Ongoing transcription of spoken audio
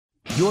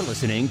You're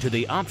listening to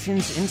the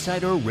Options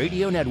Insider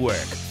Radio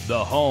Network,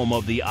 the home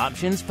of the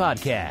Options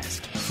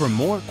Podcast. For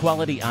more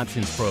quality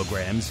options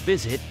programs,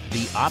 visit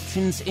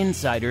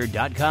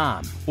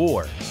theoptionsinsider.com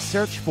or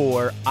search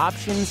for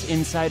Options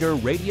Insider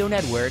Radio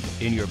Network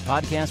in your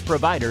podcast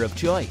provider of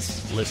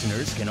choice.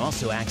 Listeners can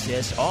also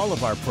access all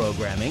of our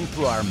programming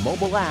through our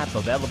mobile app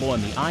available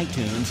in the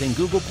iTunes and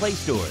Google Play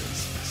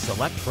stores.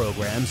 Select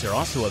programs are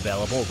also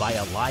available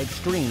via live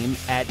stream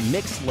at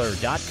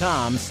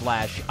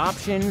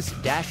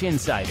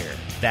mixlr.com/options-insider.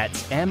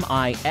 That's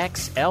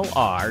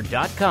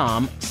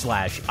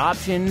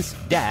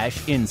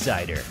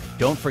mixlr.com/options-insider.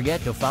 Don't forget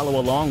to follow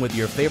along with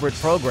your favorite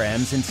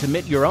programs and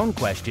submit your own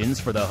questions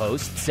for the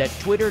hosts at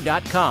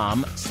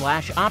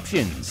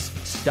twitter.com/options,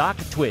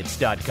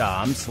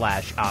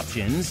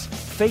 stocktwits.com/options,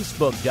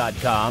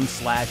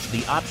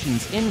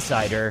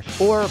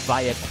 facebook.com/theoptionsinsider, or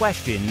via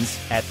questions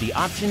at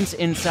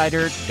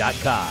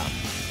theoptionsinsider.com.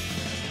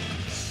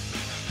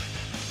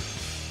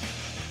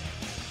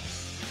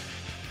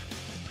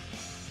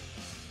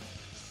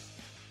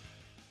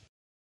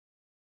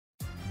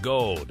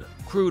 Gold,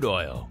 crude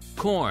oil,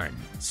 corn,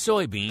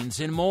 soybeans,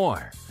 and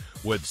more.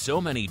 With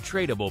so many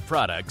tradable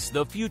products,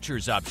 the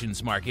futures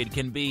options market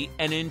can be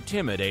an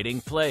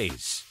intimidating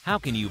place. How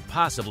can you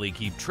possibly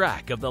keep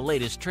track of the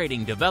latest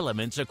trading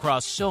developments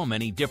across so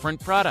many different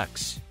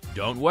products?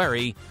 Don't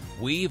worry,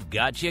 we've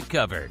got you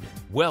covered.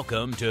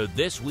 Welcome to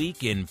This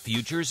Week in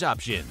Futures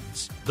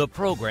Options, the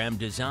program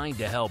designed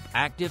to help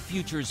active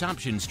futures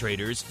options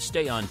traders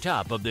stay on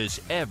top of this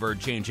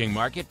ever-changing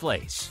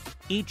marketplace.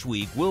 Each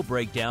week, we'll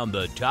break down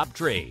the top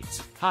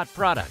trades, hot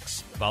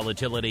products,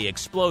 volatility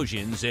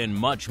explosions, and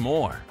much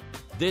more.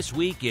 This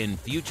Week in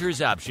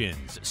Futures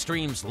Options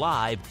streams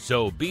live,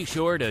 so be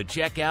sure to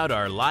check out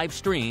our live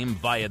stream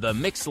via the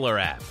Mixlr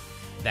app.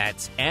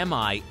 That's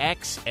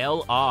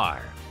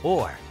MIXLR.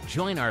 Or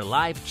join our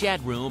live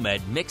chat room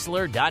at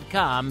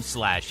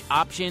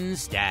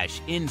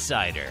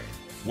mixlr.com/options-insider.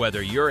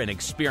 Whether you're an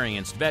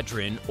experienced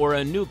veteran or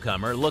a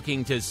newcomer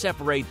looking to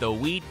separate the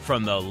wheat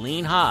from the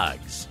lean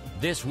hogs,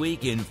 This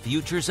Week in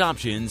Futures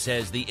Options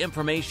has the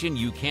information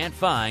you can't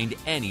find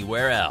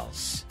anywhere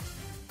else.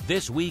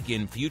 This Week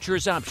in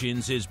Futures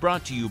Options is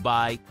brought to you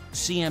by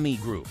CME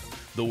Group,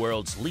 the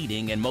world's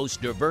leading and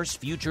most diverse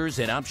futures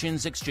and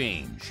options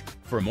exchange.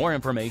 For more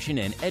information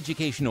and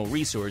educational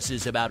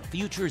resources about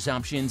futures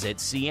options at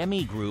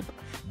CME Group,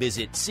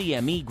 visit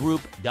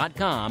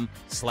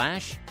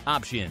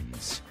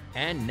cmegroup.com/options.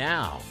 And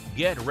now,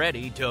 get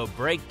ready to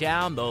break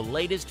down the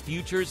latest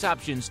futures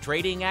options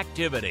trading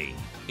activity.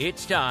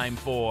 It's time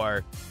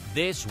for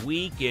This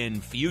Week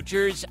in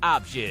Futures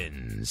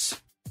Options.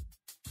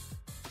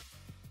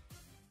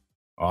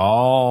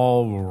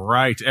 All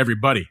right,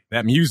 everybody.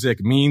 That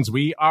music means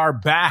we are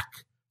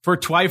back for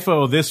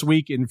TWIFO This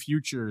Week in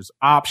Futures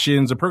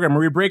Options, a program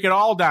where we break it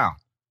all down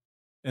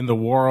in the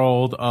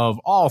world of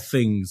all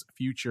things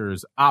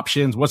futures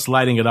options. What's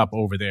lighting it up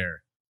over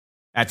there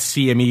at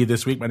CME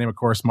this week? My name, of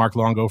course, Mark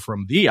Longo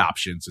from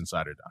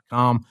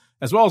theoptionsinsider.com,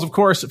 as well as, of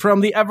course,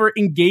 from the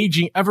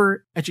ever-engaging,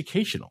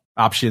 ever-educational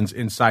Options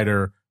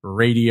Insider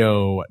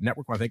Radio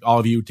Network. I want to thank all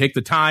of you. Take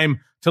the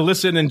time to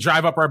listen and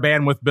drive up our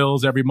bandwidth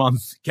bills every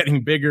month,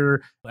 getting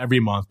bigger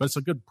every month, but it's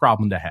a good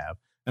problem to have.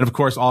 And of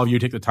course, all of you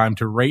take the time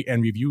to rate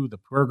and review the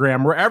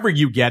program wherever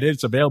you get it.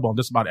 It's available on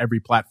just about every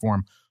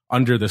platform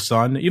under the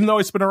sun. Even though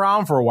it's been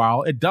around for a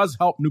while, it does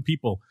help new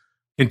people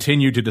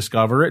continue to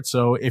discover it.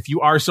 So if you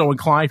are so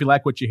inclined, if you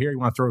like what you hear, you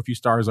want to throw a few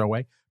stars our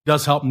way, it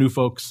does help new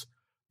folks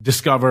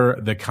discover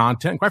the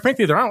content. Quite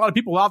frankly, there aren't a lot of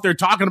people out there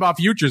talking about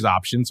futures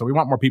options, so we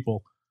want more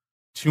people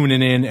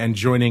tuning in and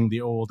joining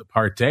the old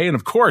party. And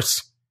of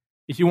course,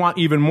 if you want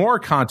even more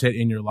content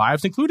in your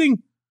lives,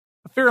 including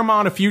a fair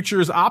amount of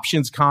futures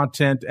options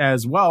content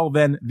as well,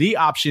 then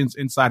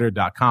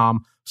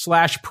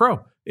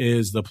theoptionsinsider.com/pro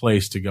is the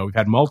place to go. We've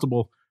had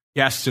multiple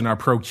guests in our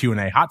Pro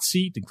Q&A hot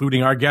seat,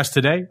 including our guest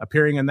today,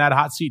 appearing in that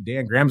hot seat,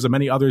 Dan Grams, and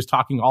many others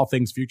talking all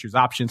things futures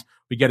options.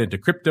 We get into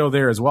crypto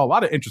there as well. A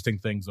lot of interesting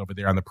things over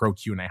there on the Pro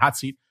Q&A hot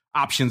seat.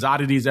 Options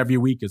oddities every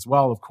week as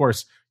well. Of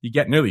course, you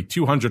get nearly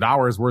 200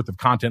 hours worth of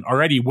content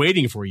already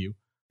waiting for you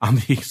on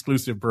the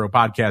exclusive Pro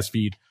podcast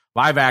feed.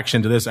 Live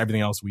action to this,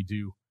 everything else we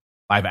do.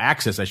 Live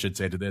access, I should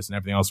say, to this and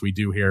everything else we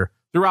do here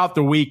throughout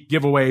the week.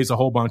 Giveaways, a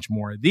whole bunch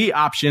more.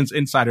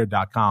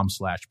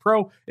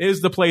 Theoptionsinsider.com/pro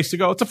is the place to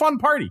go. It's a fun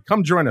party.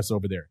 Come join us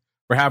over there.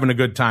 We're having a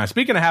good time.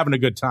 Speaking of having a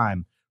good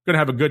time, we're going to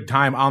have a good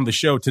time on the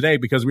show today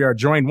because we are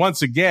joined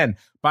once again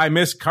by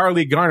Miss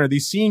Carley Garner, the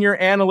senior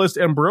analyst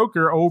and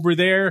broker over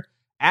there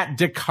at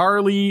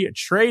DeCarley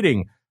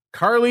Trading.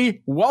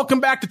 Carley,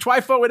 welcome back to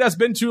TWIFO. It has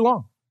been too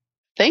long.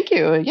 Thank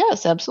you.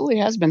 Yes, absolutely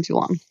has been too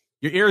long.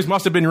 Your ears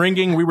must have been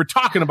ringing. We were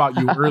talking about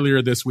you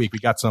earlier this week. We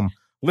got some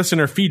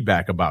listener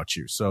feedback about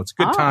you. So it's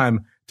a good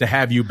time to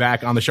have you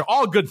back on the show.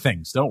 All good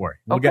things. Don't worry.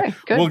 We'll get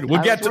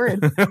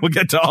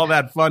to all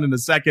that fun in a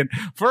second.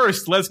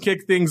 First, let's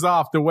kick things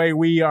off the way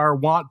we are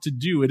wont to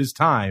do. It is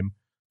time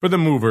for the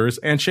Movers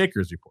and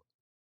Shakers Report.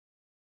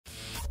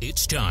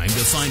 It's time to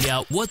find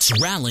out what's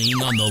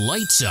rallying on the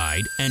light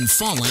side and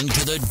falling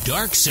to the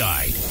dark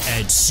side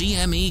at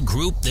CME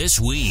Group this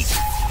week.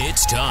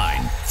 It's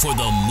time for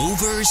the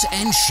Movers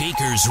and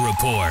Shakers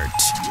Report.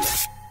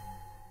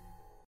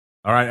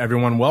 All right,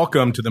 everyone,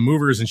 welcome to the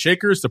Movers and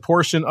Shakers, the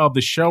portion of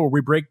the show where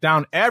we break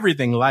down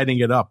everything lighting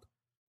it up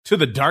to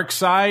the dark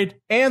side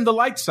and the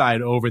light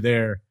side over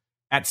there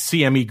at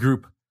CME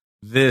Group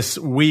this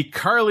week.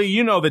 Carley,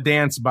 you know the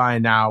dance by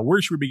now.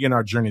 Where should we begin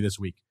our journey this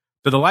week?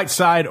 To the light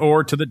side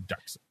or to the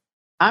dark side?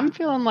 I'm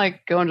feeling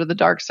like going to the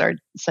dark side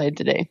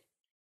today.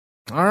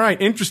 All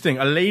right, interesting.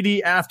 A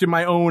lady after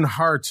my own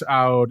heart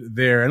out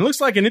there. And it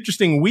looks like an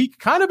interesting week,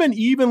 kind of an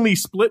evenly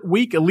split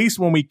week, at least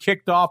when we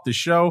kicked off the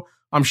show.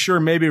 I'm sure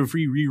maybe if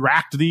we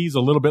re-racked these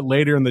a little bit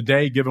later in the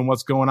day, given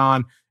what's going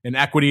on in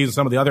equities and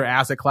some of the other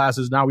asset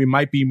classes, now we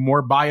might be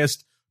more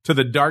biased to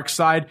the dark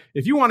side.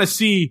 If you want to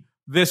see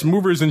this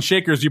Movers and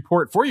Shakers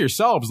report for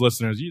yourselves,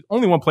 listeners,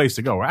 only one place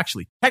to go.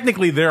 Actually,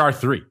 technically, there are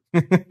three.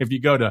 If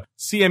you go to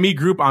CME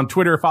Group on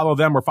Twitter, follow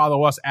them or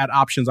follow us at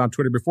Options on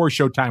Twitter. Before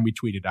showtime, we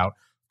tweet it out.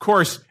 Of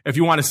course, if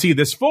you want to see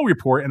this full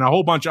report and a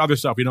whole bunch of other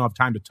stuff we don't have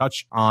time to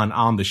touch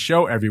on the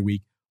show every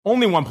week,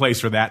 only one place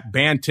for that,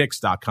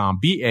 bantix.com,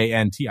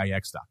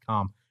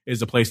 BANTIX.com is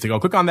the place to go.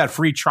 Click on that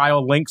free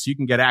trial link so you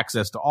can get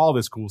access to all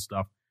this cool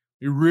stuff.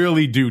 We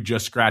really do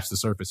just scratch the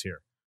surface here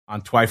on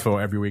TWIFO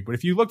every week. But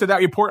if you looked at that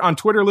report on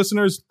Twitter,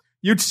 listeners,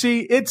 you'd see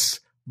it's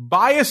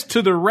biased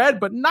to the red,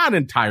 but not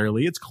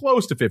entirely. It's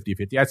close to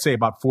 50-50. I'd say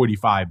about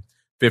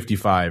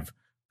 45-55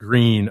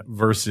 green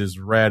versus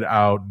red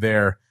out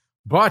there.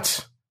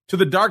 But to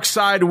the dark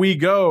side we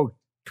go.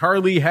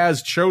 Carley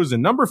has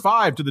chosen number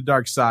 5 to the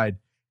dark side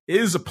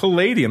is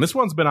Palladium. This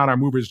one's been on our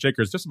Movers and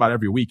Shakers just about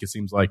every week, it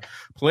seems like.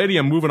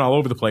 Palladium moving all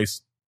over the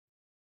place.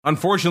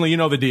 Unfortunately, you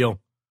know the deal.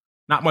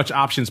 Not much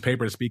options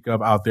paper to speak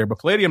of out there, but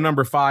Palladium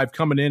number 5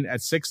 coming in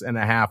at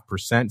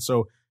 6.5%.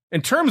 So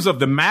in terms of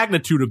the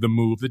magnitude of the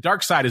move, the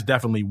dark side is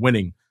definitely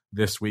winning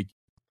this week.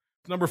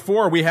 Number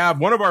 4, we have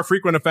one of our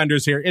frequent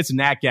offenders here. It's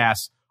Nat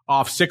Gas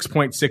off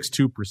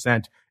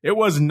 6.62%. It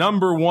was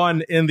number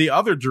 1 in the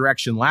other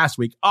direction last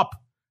week, up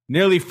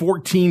nearly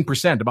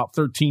 14%, about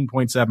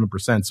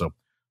 13.7%. So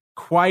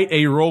quite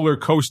a roller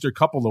coaster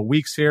couple of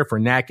weeks here for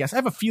Nat Gas. I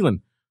have a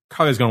feeling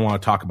Carley's going to want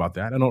to talk about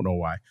that. I don't know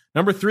why.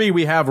 Number 3,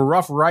 we have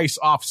Rough Rice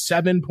off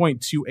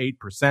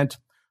 7.28%.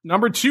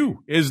 Number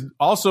 2 is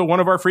also one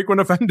of our frequent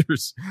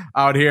offenders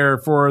out here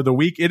for the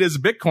week. It is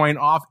Bitcoin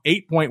off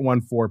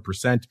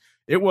 8.14%.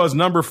 It was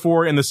number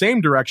 4 in the same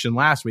direction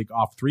last week,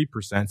 off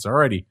 3%. So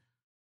already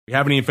we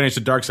haven't even finished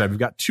the dark side. We've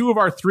got 2 of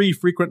our 3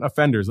 frequent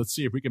offenders. Let's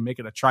see if we can make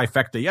it a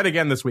trifecta yet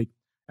again this week.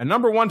 And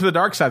number 1 to the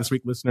dark side this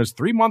week, listeners,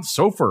 3-month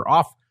SOFR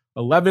off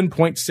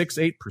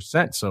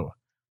 11.68%. So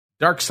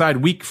dark side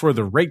week for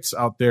the rates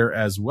out there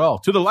as well.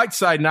 To the light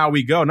side now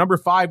we go. Number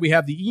 5, we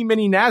have the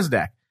E-mini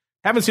NASDAQ.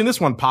 Haven't seen this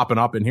one popping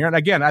up in here. And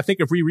again, I think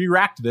if we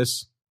re-racked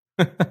this,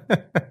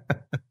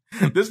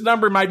 this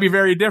number might be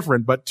very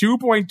different, but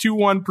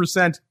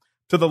 2.21%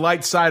 to the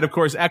light side. Of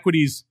course,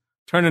 equities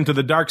turning to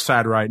the dark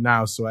side right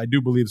now. So I do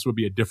believe this would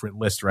be a different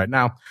list right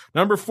now.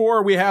 Number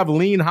 4, we have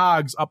lean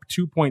hogs up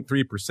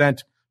 2.3%.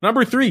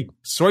 Number 3,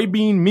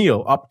 soybean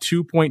meal up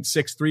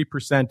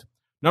 2.63%.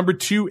 Number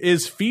 2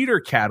 is feeder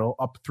cattle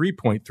up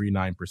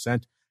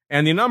 3.39%.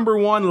 And the number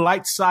 1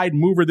 light side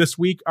mover this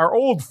week, our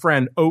old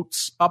friend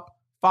oats up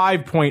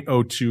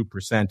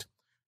 5.02%.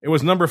 It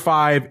was number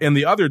 5 in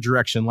the other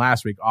direction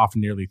last week, off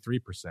nearly 3%.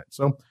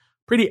 So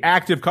pretty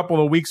active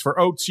couple of weeks for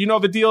oats. You know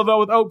the deal though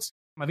with oats.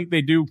 I think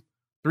they do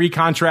 3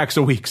 contracts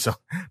a week. So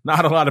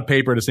not a lot of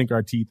paper to sink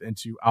our teeth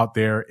into out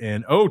there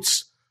in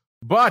oats.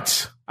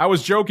 But I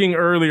was joking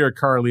earlier,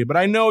 Carley, but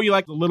I know you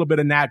like a little bit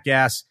of Nat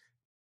Gas.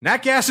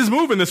 Nat Gas is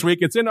moving this week.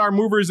 It's in our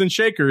Movers and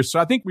Shakers.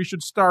 So I think we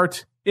should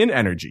start in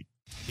energy.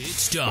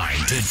 It's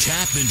time to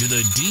tap into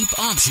the deep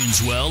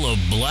options well of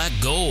black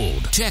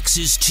gold,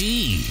 Texas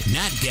tea,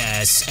 nat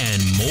gas,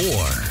 and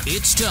more.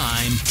 It's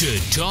time to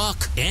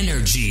talk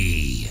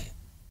energy.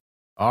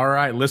 All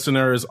right,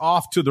 listeners,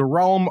 off to the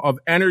realm of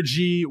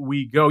energy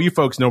we go. You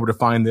folks know where to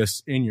find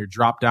this in your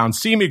drop down.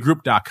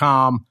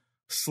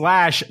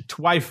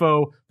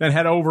 CMEgroup.com/TWIFO. Then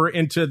head over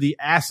into the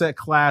asset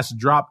class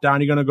drop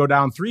down. You're going to go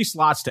down 3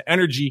 slots to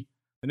energy.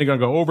 Then you're going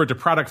to go over to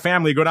product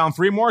family, go down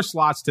 3 more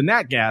slots to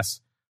nat gas.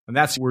 And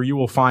that's where you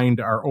will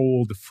find our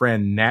old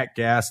friend Nat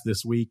Gas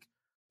this week.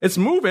 It's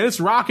moving. It's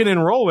rocking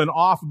and rolling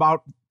off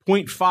about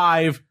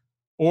 0.5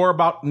 or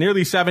about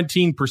nearly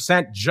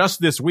 17% just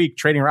this week,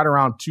 trading right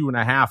around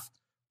 2.5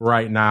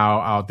 right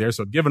now out there.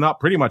 So giving up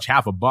pretty much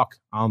half a buck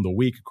on the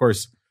week. Of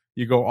course,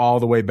 you go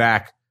all the way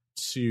back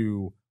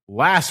to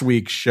last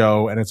week's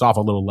show, and it's off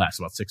a little less,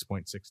 about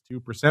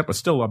 6.62%, but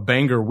still a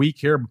banger week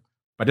here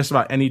by just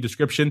about any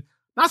description.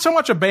 Not so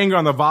much a banger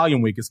on the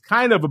volume week. It's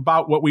kind of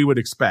about what we would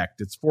expect.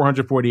 It's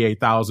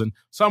 448,000.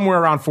 Somewhere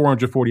around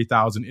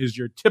 440,000 is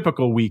your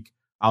typical week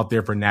out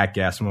there for Nat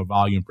Gas from a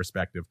volume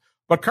perspective.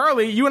 But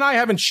Carley, you and I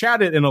haven't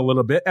chatted in a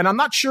little bit, and I'm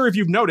not sure if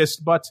you've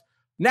noticed, but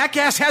Nat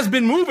Gas has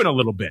been moving a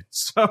little bit.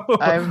 So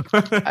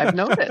I've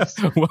noticed.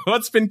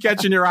 What's been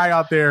catching your eye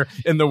out there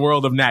in the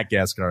world of Nat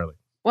Gas, Carley?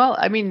 Well,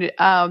 I mean,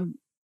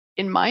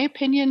 in my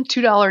opinion,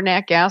 $2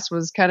 nat gas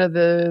was kind of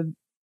the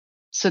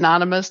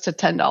synonymous to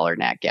 $10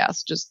 nat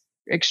gas, just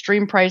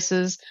extreme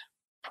prices,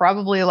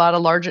 probably a lot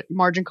of large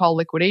margin call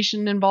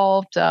liquidation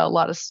involved, a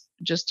lot of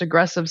just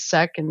aggressive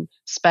SEC and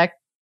spec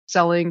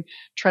selling,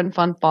 trend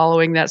fund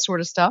following, that sort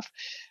of stuff.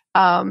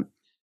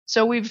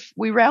 So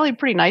we rallied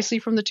pretty nicely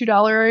from the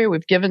 $2 area.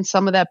 We've given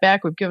some of that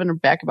back. We've given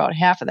back about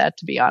half of that,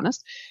 to be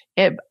honest.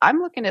 I'm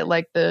looking at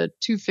like the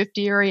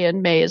 250 area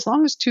in May. As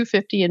long as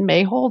 250 in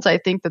May holds, I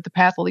think that the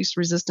path of least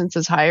resistance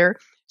is higher.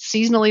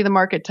 Seasonally, the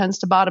market tends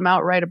to bottom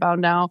out right about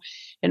now.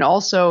 And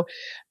also,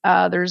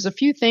 there's a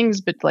few things,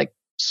 but like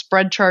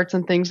spread charts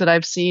and things that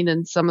I've seen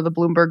in some of the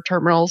Bloomberg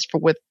terminals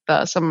with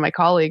some of my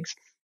colleagues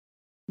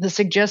that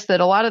suggest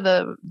that a lot of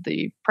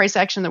the price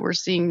action that we're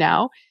seeing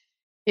now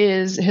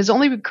has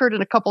only occurred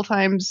in a couple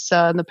times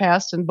in the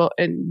past, and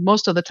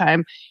most of the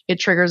time it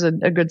triggers a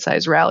good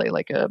size rally,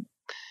 like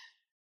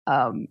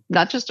I'm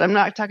not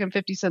talking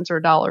 50 cents or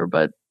 $1,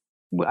 but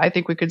I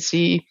think we could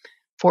see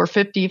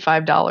 $4.50,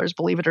 $5,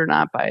 believe it or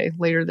not, by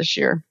later this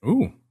year.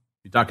 Ooh,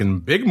 you're talking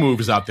big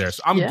moves out there.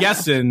 So I'm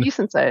guessing,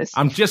 decent size.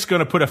 I'm just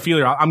going to put a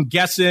feeler out. I'm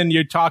guessing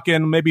you're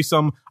talking maybe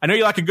I know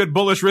you like a good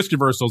bullish risk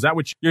reversal. Is that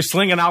what you're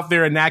slinging out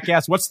there in Nat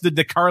Gas? What's the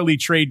DeCarley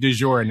trade du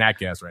jour in Nat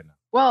Gas right now?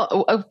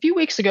 Well, a few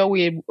weeks ago,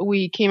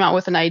 we came out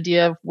with an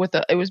idea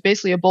it was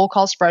basically a bull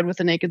call spread with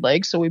a naked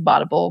leg. So we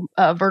bought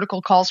a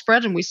vertical call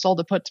spread and we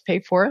sold a put to pay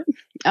for it.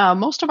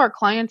 Most of our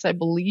clients, I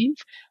believe,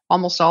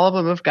 almost all of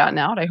them have gotten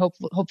out.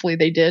 Hopefully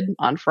they did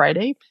on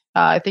Friday.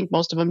 I think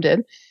most of them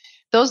did.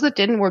 Those that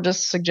didn't, we're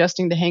just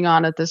suggesting to hang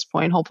on at this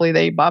point. Hopefully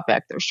they bought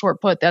back their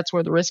short put. That's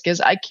where the risk is.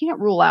 I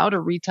can't rule out a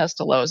retest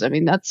of lows. I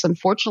mean, that's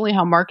unfortunately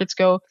how markets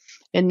go.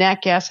 And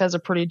Nat Gas has a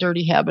pretty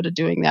dirty habit of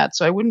doing that.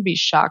 So I wouldn't be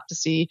shocked to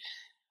see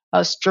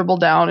us dribble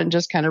down and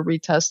just kind of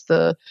retest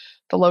the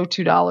low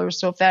 $2.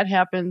 So if that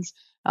happens,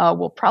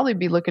 we'll probably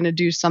be looking to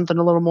do something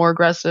a little more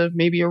aggressive,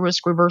 maybe a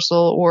risk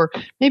reversal or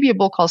maybe a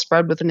bull call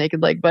spread with a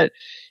naked leg. But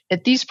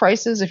at these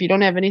prices, if you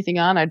don't have anything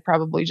on, I'd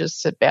probably just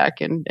sit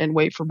back and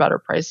wait for better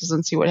prices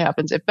and see what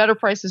happens. If better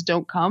prices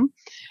don't come,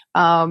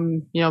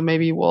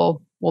 maybe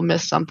we'll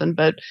miss something.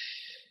 But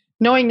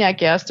knowing Nat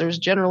Gas, there's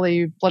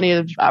generally plenty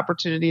of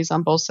opportunities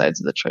on both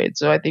sides of the trade.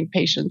 So I think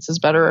patience is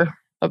better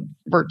a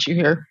virtue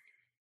here.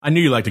 I knew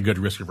you liked a good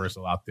risk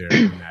reversal out there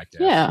in Nat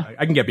Gas. Yeah.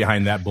 I can get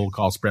behind that bull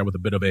call spread with a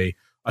bit of a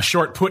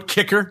short put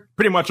kicker,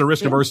 pretty much a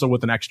risk reversal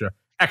with an extra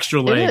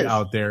leg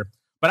out there.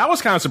 But I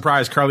was kind of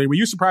surprised, Carley. Were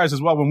you surprised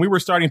as well when we were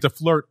starting to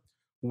flirt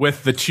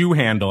with the 2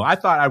 handle? I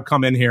thought I'd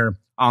come in here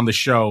on the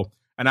show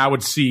and I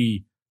would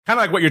see kind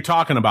of like what you're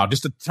talking about,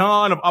 just a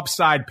ton of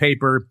upside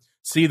paper,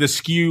 see the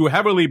skew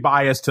heavily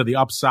biased to the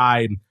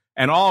upside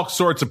and all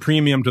sorts of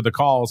premium to the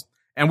calls.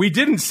 And we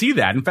didn't see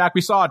that. In fact,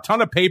 we saw a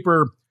ton of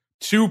paper,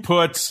 2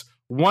 puts,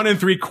 1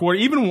 3/4,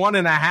 even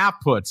 1.5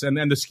 puts. And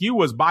then the skew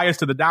was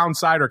biased to the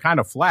downside or kind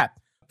of flat.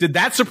 Did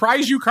that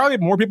surprise you, Carley?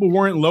 More people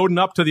weren't loading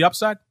up to the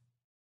upside?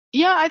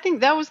 Yeah, I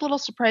think that was a little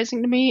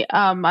surprising to me.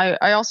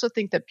 I also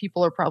think that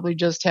people are probably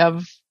just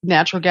have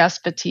natural gas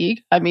fatigue.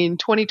 I mean,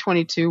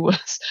 2022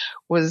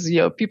 was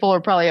people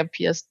are probably have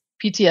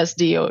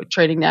PTSD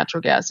trading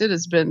natural gas. It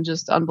has been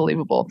just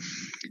unbelievable.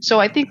 So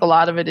I think a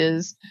lot of it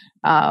is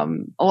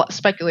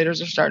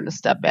speculators are starting to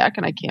step back,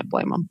 and I can't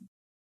blame them.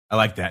 I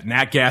like that.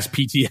 Nat Gas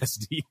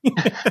PTSD.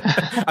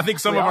 I think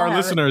some of our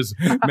listeners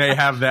may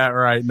have that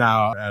right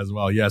now as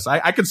well. Yes,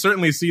 I could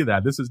certainly see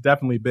that. This has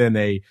definitely been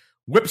a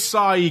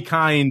whipsaw-y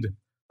kind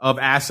of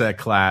asset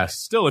class.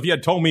 Still, if you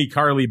had told me,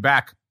 Carley,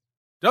 back,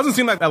 doesn't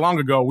seem like that long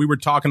ago, we were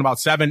talking about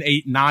 7,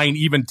 8, 9,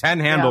 even 10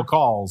 handle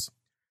calls.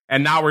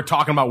 And now we're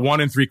talking about 1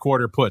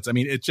 3/4 puts. I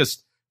mean,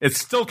 it's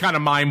still kind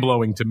of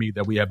mind-blowing to me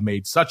that we have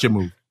made such a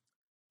move.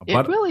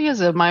 It really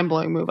is a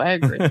mind-blowing move. I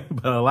agree.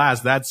 But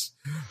alas,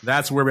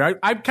 that's where we are.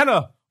 I'm kind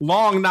of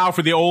long now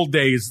for the old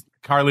days,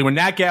 Carley, when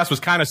Nat Gas was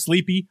kind of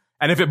sleepy.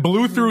 And if it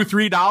blew through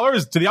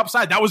 $3 to the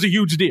upside, that was a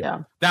huge deal.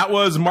 Yeah. That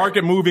was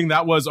market moving.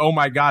 That was, oh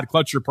my God,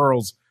 clutch your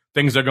pearls.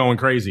 Things are going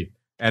crazy.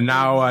 And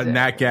now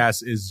Nat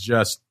Gas is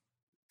just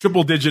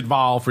triple-digit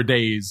vol for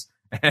days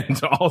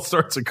and all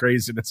sorts of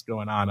craziness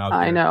going on out there.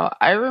 I know.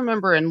 I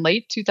remember in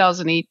late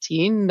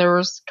 2018, there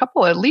was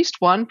at least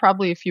one,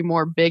 probably a few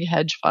more big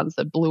hedge funds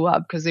that blew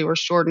up because they were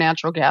short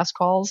natural gas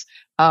calls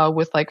and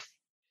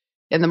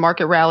the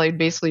market rallied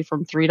basically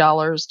from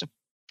 $3 to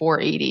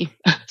 $4.80.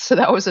 So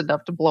that was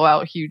enough to blow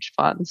out huge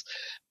funds.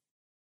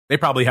 They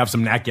probably have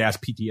some Nat Gas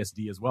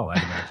PTSD as well,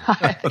 I'd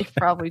imagine. They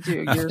probably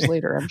do years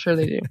later. I'm sure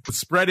they do.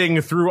 Spreading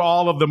through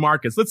all of the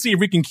markets. Let's see if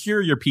we can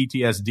cure your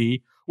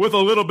PTSD with a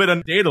little bit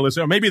of data.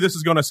 Listen, maybe this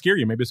is going to scare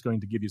you. Maybe it's going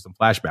to give you some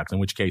flashbacks, in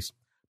which case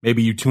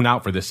maybe you tune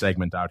out for this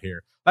segment out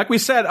here. Like we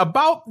said,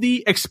 about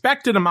the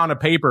expected amount of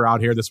paper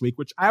out here this week,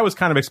 which I was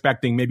kind of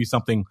expecting maybe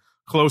something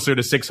closer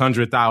to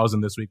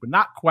 600,000 this week, but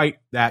not quite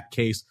that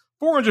case.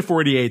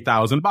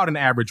 448,000, about an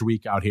average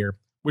week out here,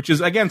 which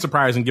is, again,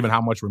 surprising given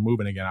how much we're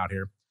moving again out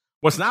here.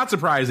 What's not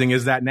surprising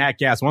is that Nat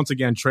Gas, once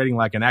again, trading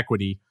like an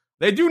equity.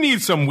 They do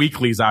need some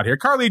weeklies out here.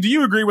 Carley, do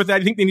you agree with that?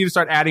 Do you think they need to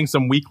start adding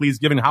some weeklies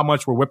given how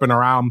much we're whipping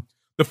around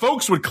the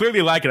folks would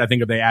clearly like it, I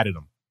think, if they added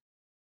them.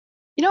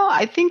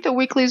 I think the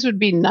weeklies would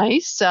be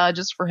nice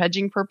just for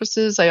hedging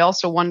purposes. I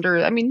also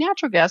wonder,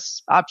 natural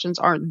gas options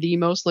aren't the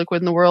most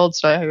liquid in the world,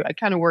 so I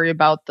kind of worry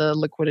about the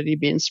liquidity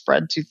being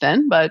spread too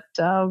thin. But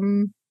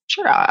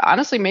sure,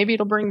 honestly, maybe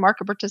it'll bring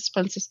market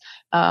participants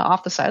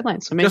off the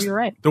sidelines. So maybe you're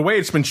right. The way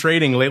it's been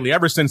trading lately,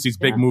 ever since these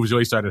big moves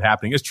really started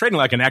happening, it's trading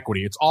like an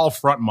equity. It's all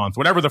front month,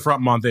 whatever the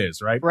front month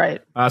is, right?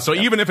 Right. So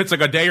even if it's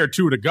like a day or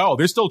two to go,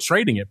 they're still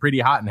trading it pretty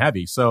hot and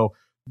heavy. So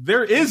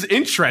there is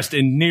interest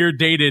in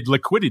near-dated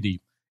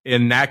liquidity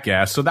in nat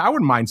gas. So I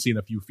wouldn't mind seeing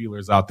a few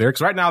feelers out there,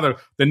 because right now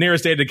the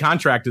nearest dated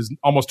contract is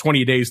almost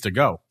 20 days to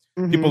go.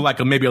 Mm-hmm. People like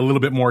maybe a little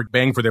bit more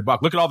bang for their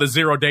buck. Look at all the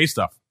 0-day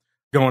stuff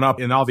going up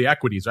in all the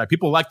equities, right?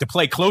 People like to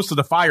play close to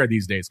the fire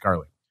these days,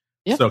 Carley.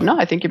 Yeah, so, no,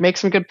 I think you make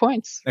some good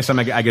points. Next time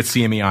I get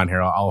CME on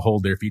here, I'll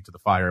hold their feet to the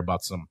fire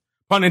about some,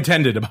 pun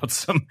intended, about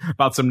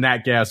some nat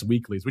gas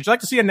weeklies. Would you like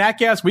to see a nat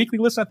gas weekly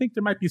list? I think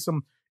there might be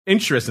some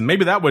interest, and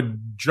maybe that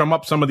would drum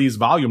up some of these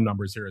volume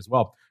numbers here as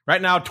well.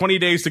 Right now, 20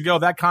 days to go.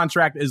 That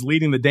contract is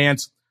leading the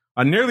dance.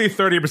 Nearly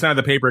 30% of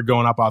the paper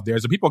going up out there.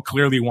 So people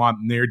clearly want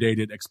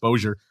near-dated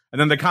exposure. And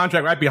then the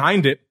contract right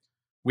behind it,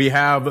 we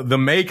have the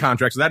May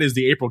contract. So that is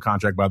the April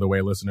contract, by the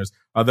way, listeners.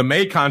 The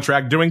May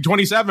contract doing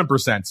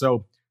 27%.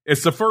 So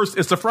it's the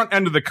front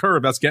end of the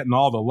curve that's getting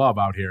all the love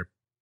out here.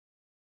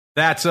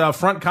 That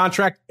front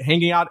contract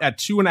hanging out at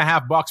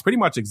 $2.50, pretty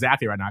much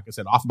exactly right now. Like I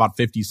said, off about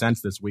 50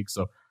 cents this week.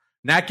 So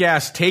nat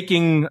gas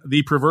taking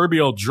the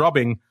proverbial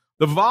drubbing.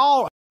 The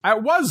vol,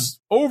 it was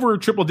over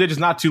triple digits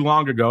not too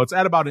long ago. It's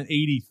at about an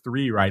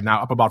 83 right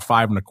now, up about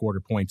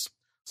 5.25 points.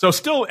 So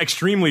still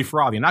extremely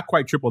frothy, not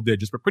quite triple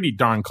digits, but pretty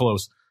darn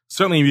close.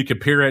 Certainly if you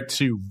compare it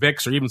to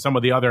VIX or even some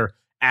of the other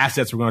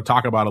assets we're going to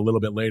talk about a little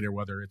bit later,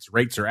 whether it's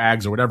rates or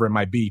ags or whatever it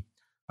might be.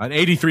 An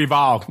 83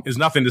 vol is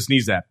nothing to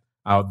sneeze at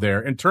out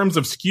there. In terms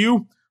of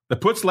skew, the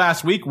puts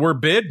last week were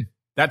bid.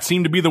 That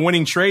seemed to be the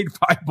winning trade,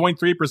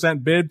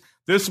 5.3% bid.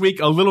 This week,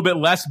 a little bit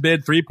less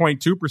bid,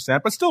 3.2%,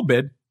 but still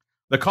bid.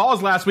 The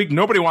calls last week,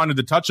 nobody wanted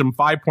to touch them,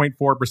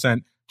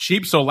 5.4%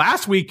 cheap. So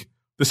last week,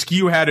 the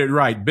skew had it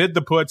right. Bid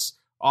the puts,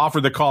 offer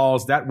the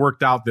calls. That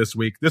worked out this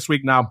week. This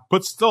week now,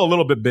 puts still a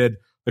little bit bid.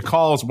 The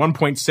calls,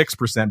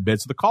 1.6%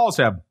 bid. So the calls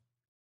have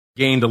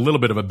gained a little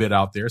bit of a bid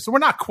out there. So we're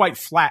not quite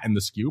flat in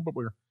the skew, but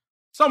we're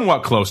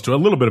somewhat close to a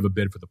little bit of a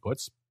bid for the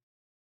puts.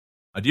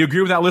 Do you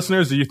agree with that,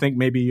 listeners? Do you think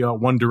maybe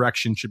one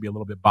direction should be a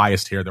little bit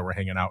biased here that we're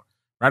hanging out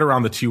right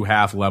around the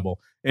 2.5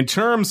 level? In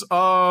terms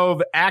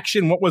of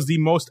action, what was the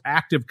most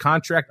active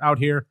contract out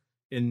here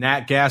in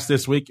nat gas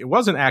this week? It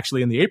wasn't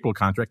actually in the April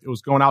contract. It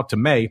was going out to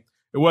May.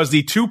 It was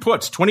the two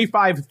puts,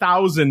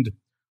 25,000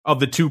 of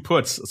the two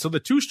puts. So the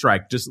two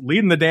strike just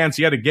leading the dance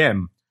yet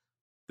again.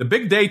 The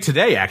big day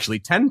today, actually,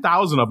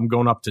 10,000 of them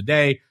going up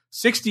today,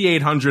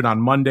 6,800 on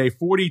Monday,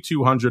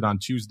 4,200 on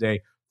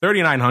Tuesday,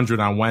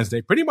 3,900 on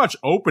Wednesday, pretty much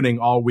opening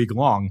all week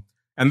long.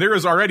 And there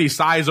is already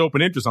size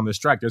open interest on this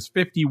strike. There's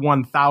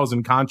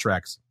 51,000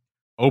 contracts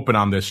open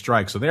on this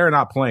strike. So they're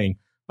not playing.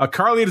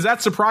 Carley, does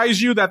that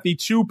surprise you that the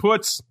two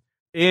puts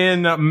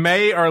in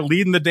May are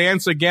leading the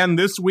dance again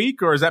this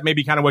week? Or is that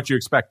maybe kind of what you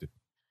expected?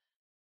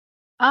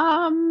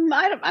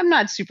 I'm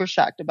not super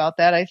shocked about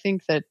that. I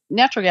think that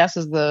natural gas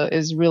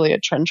is really a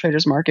trend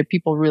traders market.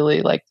 People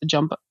really like to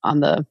jump on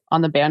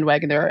the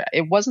bandwagon there.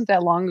 It wasn't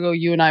that long ago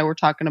you and I were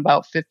talking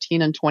about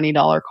 $15 and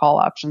 $20 call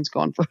options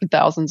going for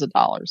thousands of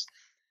dollars.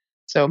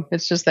 So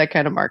it's just that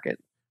kind of market.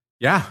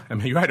 Yeah, I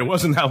mean, you're right. It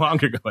wasn't that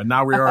long ago, and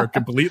now we are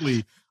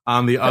completely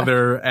on the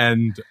other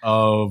end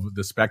of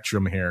the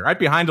spectrum here. Right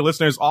behind the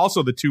listeners,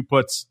 also the two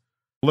puts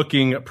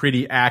looking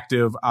pretty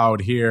active out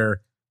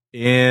here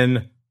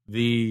in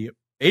the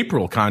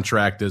April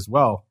contract as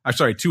well. I'm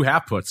sorry, two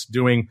half puts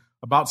doing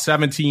about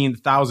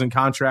 17,000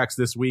 contracts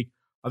this week.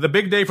 The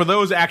big day for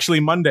those actually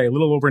Monday, a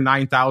little over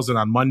 9,000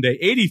 on Monday,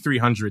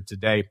 8,300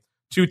 today,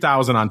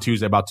 2,000 on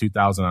Tuesday, about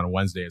 2,000 on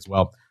Wednesday as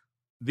well.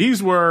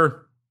 These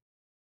were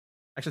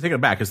actually, take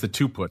it back. It's the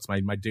two puts. My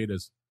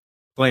data's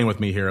playing with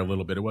me here a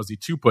little bit. It was the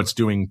two puts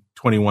doing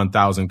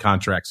 21,000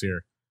 contracts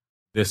here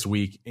this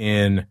week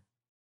in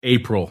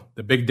April.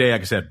 The big day,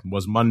 like I said,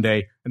 was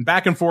Monday, and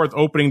back and forth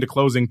opening to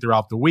closing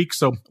throughout the week.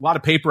 So a lot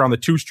of paper on the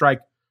two strike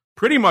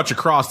pretty much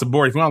across the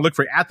board. If you want to look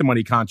for at the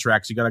money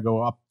contracts, you got to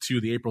go up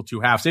to the April 2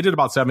 halves. They did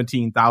about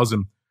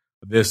 17,000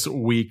 this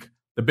week.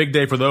 The big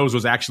day for those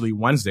was actually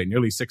Wednesday,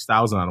 nearly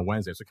 6,000 on a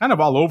Wednesday. So kind of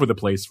all over the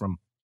place from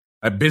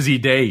a busy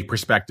day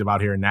perspective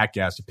out here in nat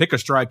gas. You pick a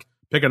strike,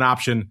 pick an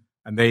option,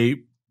 and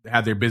they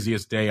had their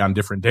busiest day on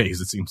different days,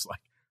 it seems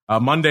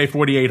like. Monday,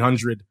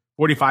 4,800,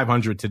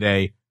 4,500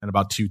 today, and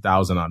about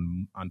 2,000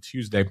 on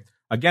Tuesday.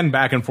 Again,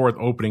 back and forth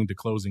opening to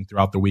closing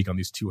throughout the week on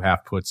these two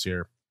half puts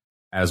here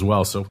as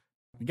well. So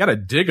you got to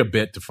dig a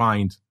bit to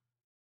find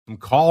some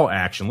call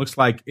action. Looks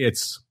like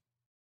it's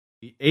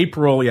the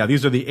April. Yeah,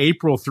 these are the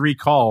April 3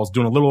 calls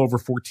doing a little over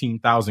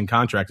 14,000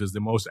 contracts is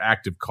the most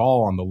active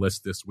call on the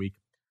list this week.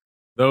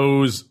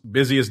 Those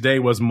busiest day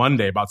was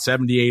Monday, about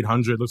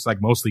 7,800. Looks like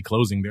mostly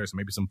closing there. So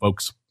maybe some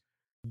folks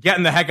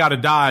getting the heck out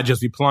of Dodge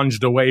as we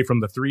plunged away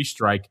from the 3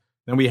 strike.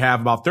 Then we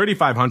have about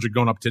 3,500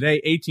 going up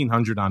today,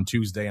 1,800 on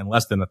Tuesday, and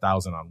less than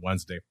 1,000 on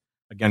Wednesday.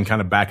 Again,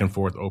 kind of back and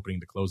forth opening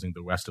to closing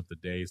the rest of the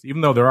days,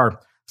 even though there are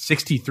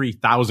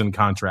 63,000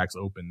 contracts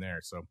open there.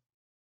 So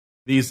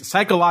these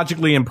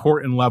psychologically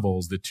important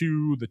levels, the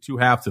 2, the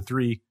 2.5, the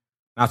 3,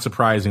 not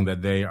surprising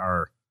that they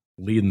are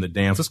leading the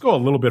dance. Let's go a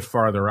little bit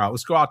farther out.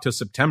 Let's go out to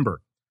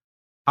September.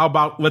 How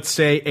about, let's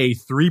say, a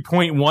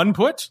 3.1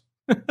 put?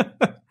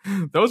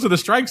 Those are the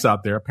strikes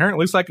out there.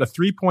 Apparently, it's like a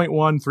 3.1,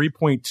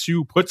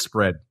 3.2 put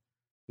spread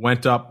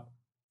went up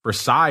for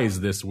size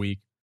this week.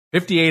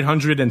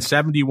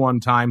 5,871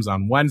 times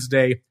on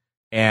Wednesday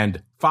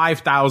and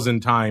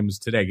 5,000 times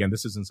today. Again,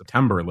 this is in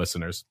September,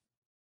 listeners.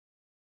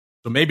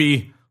 So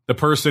maybe the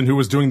person who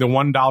was doing the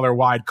 $1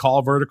 wide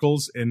call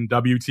verticals in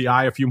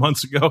WTI a few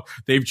months ago,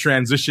 they've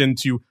transitioned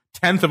to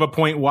 1/10 of a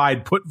point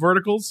wide put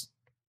verticals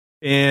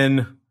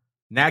in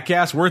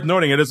NatGas. Worth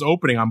noting, it is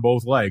opening on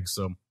both legs.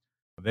 So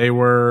they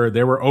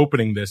were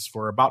opening this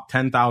for about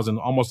 10,000,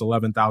 almost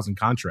 11,000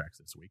 contracts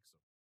this week.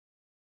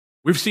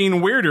 We've seen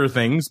weirder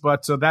things,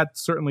 but that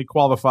certainly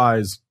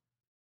qualifies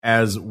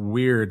as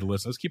weird,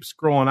 listeners. Let's keep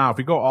scrolling out. If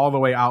we go all the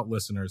way out,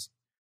 listeners,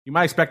 you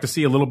might expect to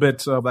see a little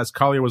bit, as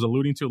Carley was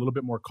alluding to, a little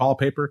bit more call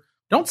paper.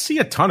 Don't see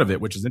a ton of it,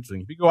 which is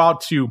interesting. If you go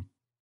out to,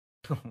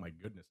 oh my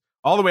goodness,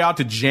 all the way out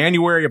to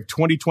January of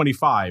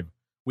 2025,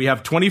 we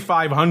have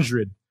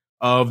 2,500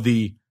 of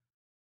the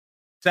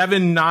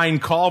 7-9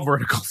 call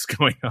verticals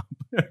going up.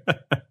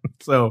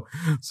 So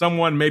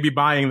someone may be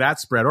buying that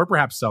spread or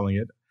perhaps selling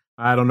it.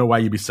 I don't know why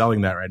you'd be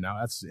selling that right now.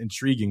 That's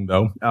intriguing,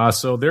 though.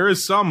 So there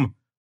is some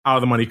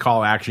out-of-the-money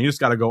call action. You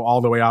just got to go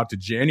all the way out to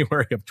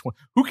January of 20.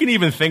 Who can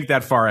even think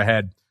that far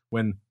ahead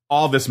when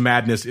all this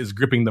madness is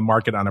gripping the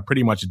market on a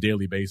pretty much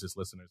daily basis,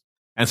 listeners?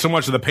 And so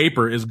much of the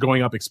paper is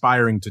going up,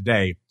 expiring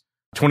today,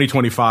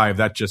 2025.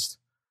 That just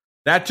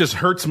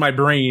hurts my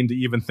brain to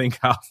even think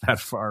out that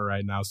far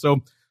right now. So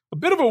a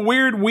bit of a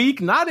weird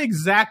week. Not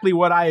exactly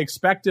what I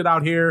expected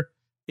out here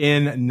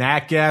in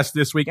NatGas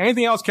this week.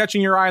 Anything else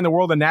catching your eye in the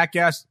world of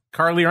NatGas,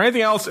 Carley, or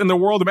anything else in the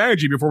world of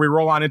energy before we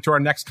roll on into our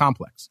next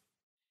complex?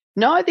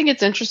 No, I think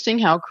it's interesting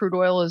how crude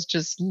oil is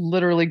just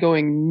literally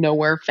going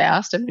nowhere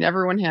fast. I mean,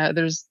 everyone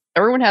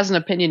has an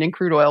opinion in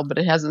crude oil, but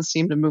it hasn't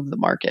seemed to move the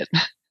market.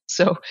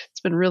 So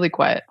it's been really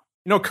quiet.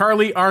 You know,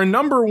 Carley, our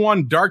number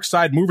one dark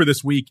side mover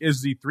this week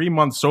is the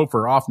 3-month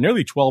SOFR, off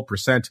nearly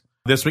 12%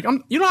 this week.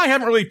 I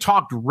haven't really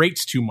talked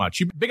rates too much.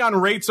 You big on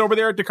rates over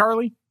there at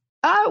DeCarley?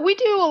 We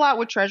do a lot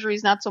with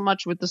treasuries, not so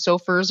much with the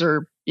SOFRs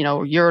or,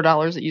 euro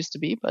dollars it used to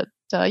be. But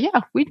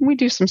yeah, we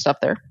do some stuff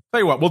there.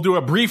 Tell you what, we'll do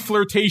a brief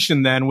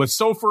flirtation then with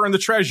SOFR and the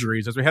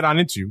treasuries as we head on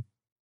into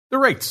the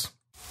rates.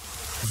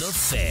 The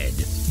Fed,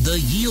 the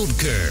yield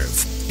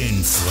curve,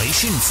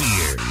 inflation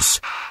fears.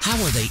 How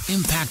are they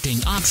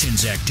impacting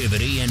options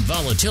activity and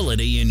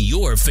volatility in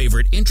your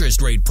favorite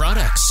interest rate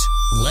products?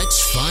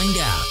 Let's find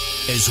out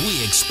as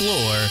we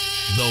explore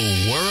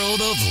the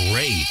world of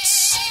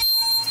rates.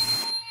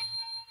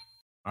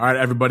 All right,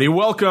 everybody,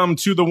 welcome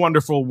to the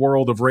wonderful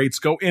world of rates.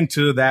 Go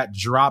into that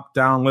drop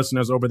down,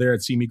 listeners, over there at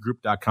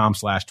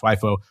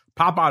cmegroup.com/TWIFO.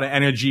 Pop out of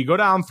energy, go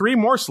down 3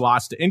 more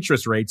slots to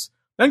interest rates,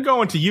 then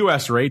go into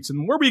U.S. rates.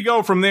 And where we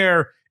go from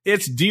there,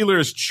 it's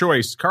dealer's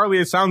choice. Carley,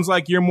 it sounds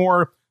like you're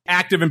more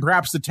active in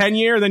perhaps the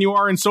 10-year than you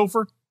are in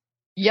SOFR?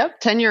 Yep,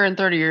 10-year and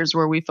 30 years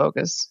where we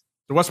focus.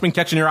 So what's been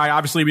catching your eye?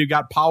 Obviously, we've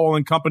got Powell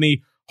and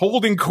company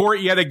holding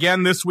court yet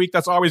again this week.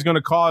 That's always going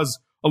to cause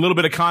a little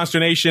bit of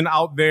consternation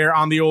out there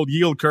on the old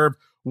yield curve.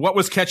 What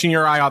was catching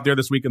your eye out there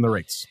this week in the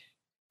rates?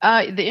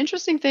 The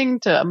interesting thing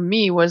to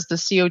me was the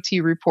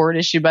COT report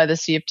issued by the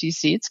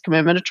CFTC. It's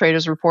Commitment of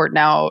Traders report.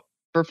 Now,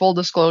 for full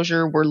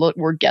disclosure,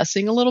 we're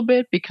guessing a little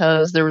bit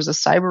because there was a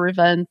cyber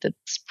event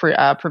that's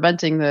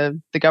preventing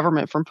the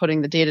government from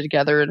putting the data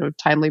together in a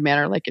timely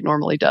manner like it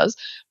normally does.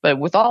 But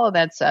with all of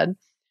that said,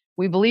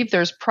 we believe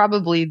there's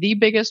probably the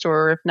biggest,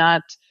 or if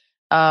not,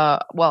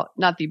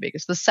 not the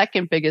biggest, the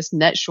second biggest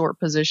net short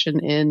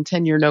position in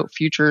 10-year note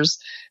futures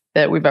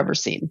that we've ever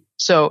seen.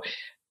 So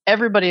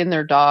everybody and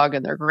their dog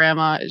and their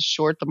grandma is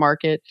short the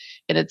market.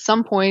 And at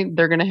some point,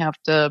 they're going to have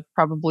to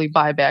probably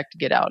buy back to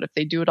get out. If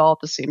they do it all at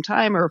the same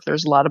time, or if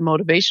there's a lot of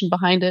motivation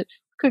behind it,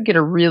 we could get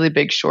a really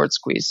big short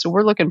squeeze. So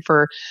we're looking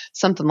for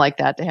something like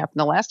that to happen.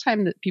 The last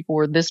time that people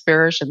were this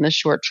bearish and this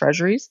short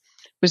treasuries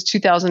was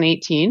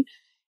 2018.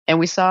 And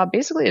we saw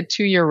basically a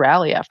 2-year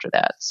rally after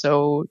that.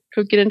 So it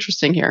could get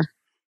interesting here.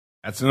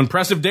 That's an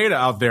impressive data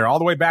out there, all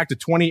the way back to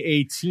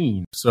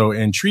 2018. So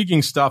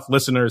intriguing stuff,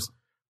 listeners.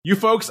 You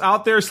folks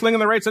out there slinging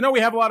the rates. I know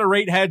we have a lot of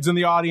rate heads in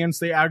the audience.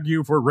 They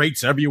argue for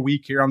rates every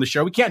week here on the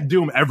show. We can't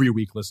do them every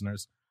week,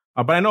 listeners.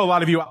 But I know a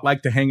lot of you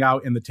like to hang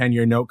out in the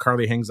 10-year note.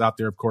 Carley hangs out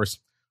there, of course.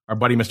 Our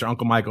buddy, Mr.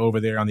 Uncle Mike,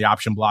 over there on the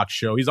Option Block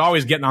show. He's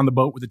always getting on the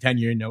boat with the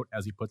 10-year note,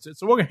 as he puts it.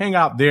 So we're going to hang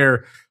out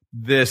there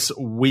this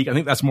week. I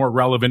think that's more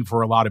relevant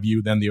for a lot of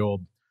you than the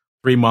old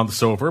 3-month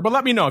SOFR. But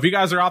let me know if you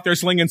guys are out there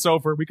slinging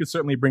SOFR. We could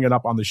certainly bring it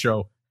up on the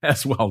show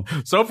as well.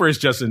 SOFR is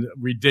just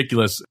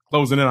ridiculous,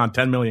 closing in on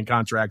 10 million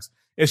contracts.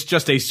 It's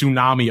just a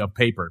tsunami of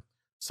paper.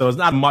 So there's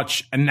not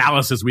much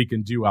analysis we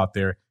can do out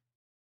there.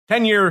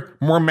 10-year,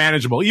 more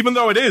manageable, even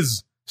though it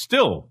is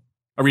Still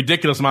a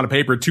ridiculous amount of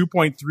paper,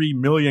 2.3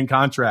 million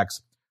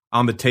contracts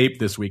on the tape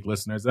this week,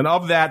 listeners. And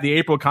of that, the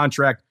April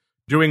contract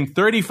doing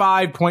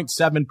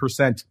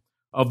 35.7%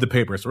 of the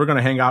paper. So we're going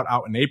to hang out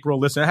in April.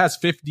 Listen, it has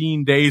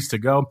 15 days to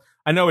go.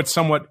 I know it's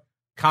somewhat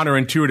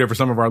counterintuitive for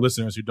some of our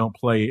listeners who don't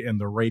play in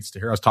the rates to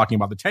hear us talking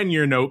about the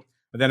 10-year note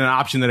and then an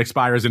option that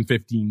expires in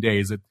 15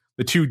 days.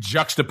 The two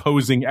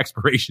juxtaposing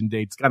expiration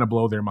dates kind of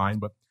blow their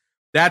mind, but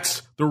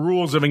that's the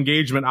rules of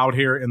engagement out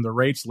here in the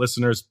rates,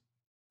 listeners.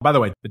 By the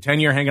way, the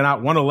 10-year hanging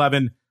out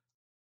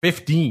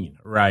 111.15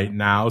 right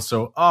now,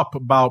 so up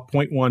about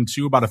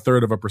 0.12, about a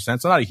third of a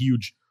percent. So not a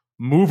huge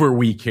mover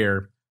week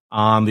here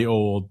on the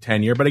old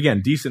 10-year, but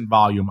again, decent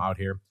volume out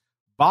here.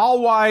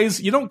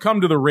 Vol-wise, you don't come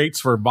to the rates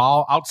for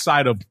vol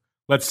outside of,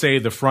 let's say,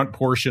 the front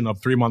portion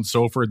of 3-month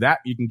SOFR.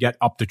 That you can get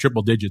up to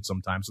triple digits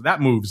sometimes, so that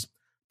moves.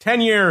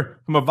 10-year,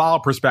 from a vol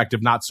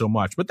perspective, not so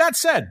much. But that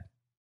said,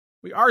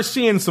 we are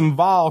seeing some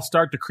vol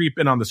start to creep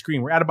in on the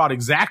screen. We're at about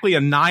exactly a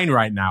 9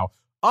 right now,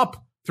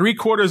 up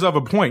 0.75 of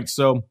a point.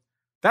 So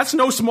that's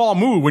no small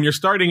move when you're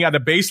starting at a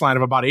baseline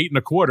of about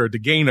 8.25 to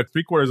gain a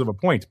 0.75 of a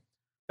point.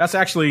 That's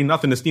actually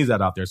nothing to sneeze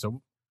at out there.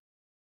 So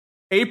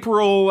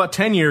April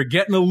 10-year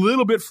getting a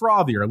little bit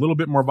frothier, a little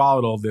bit more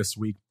volatile this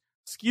week.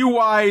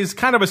 Skew-wise,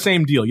 kind of a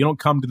same deal. You don't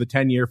come to the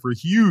 10-year for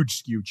huge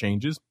skew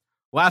changes.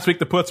 Last week,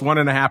 the puts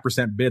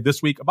 1.5% bid.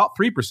 This week, about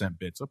 3%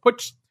 bid. So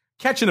puts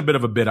catching a bit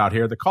of a bid out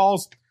here. The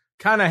calls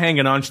kind of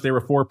hanging on. They were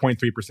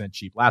 4.3%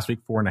 cheap. Last week,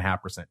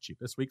 4.5% cheap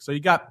this week. So you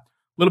got a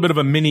little bit of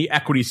a mini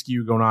equity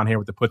skew going on here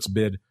with the puts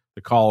bid,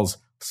 the calls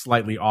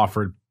slightly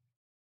offered.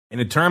 And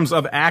in terms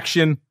of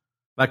action,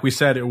 like we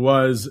said, it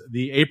was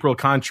the April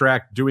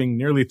contract doing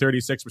nearly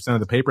 36% of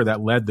the paper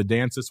that led the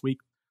dance this week.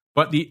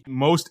 But the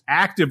most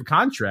active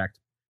contract,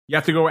 you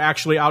have to go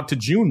actually out to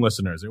June,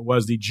 listeners. It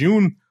was the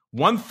June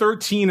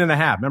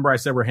 113.5. Remember I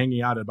said we're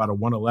hanging out at about a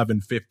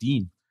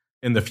 111.15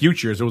 in the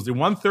futures. It was the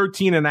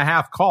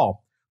 113.5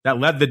 call that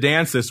led the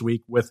dance this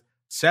week with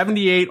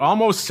 78,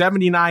 almost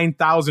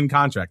 79,000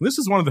 contracts. This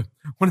is one of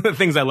the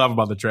things I love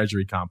about the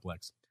Treasury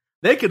complex.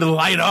 They could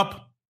light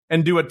up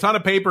and do a ton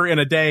of paper in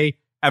a day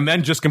and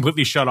then just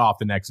completely shut off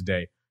the next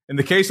day. In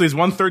the case of these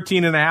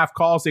 113.5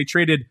 calls, they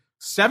traded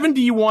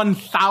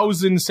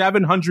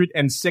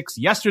 71,706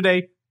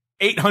 yesterday,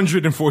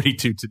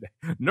 842 today.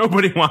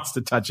 Nobody wants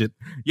to touch it.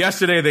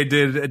 Yesterday, they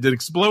did an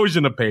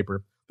explosion of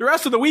paper. The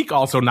rest of the week,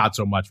 also not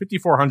so much.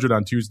 5,400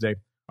 on Tuesday,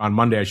 on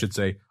Monday, I should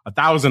say.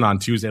 1,000 on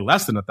Tuesday,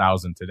 less than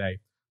 1,000 today.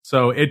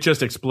 So it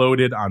just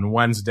exploded on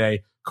Wednesday.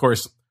 Of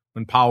course,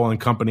 when Powell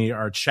and company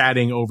are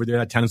chatting over there,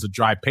 that tends to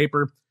drive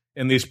paper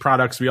in these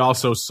products. We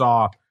also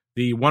saw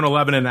the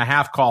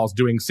 111.5 calls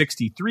doing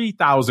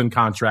 63,000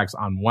 contracts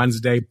on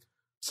Wednesday.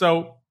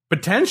 So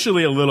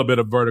potentially a little bit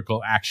of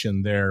vertical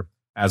action there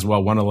as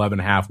well.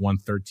 111.5,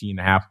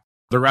 113.5.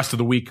 The rest of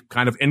the week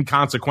kind of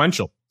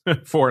inconsequential.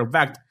 In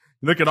fact,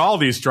 look at all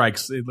these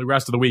strikes. The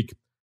rest of the week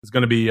is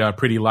going to be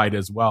pretty light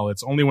as well.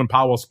 It's only when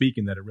Powell's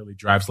speaking that it really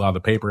drives a lot of the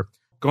paper.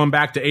 Going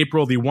back to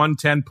April, the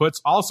 110 puts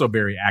also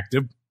very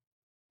active.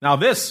 Now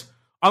this,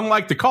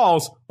 unlike the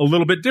calls, a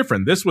little bit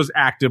different. This was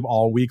active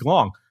all week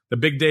long. The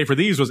big day for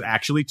these was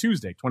actually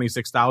Tuesday,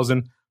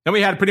 26,000. Then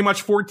we had pretty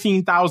much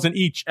 14,000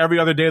 each every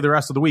other day of the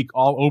rest of the week,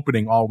 all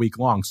opening all week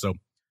long. So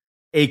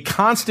a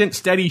constant,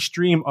 steady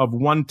stream of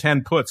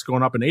 110 puts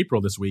going up in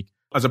April this week,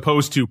 as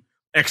opposed to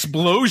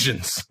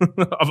explosions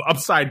of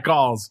upside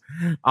calls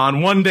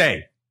on one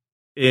day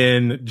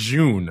in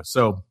June.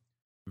 So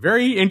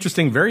very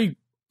interesting, very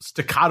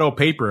staccato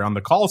paper on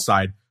the call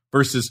side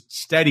versus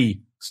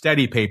steady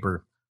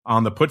paper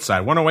on the put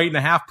side.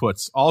 108.5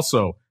 puts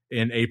also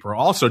in April,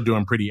 also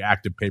doing pretty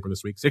active paper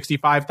this week.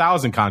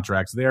 65,000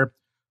 contracts there.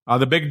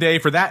 The big day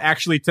for that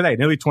actually today,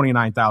 nearly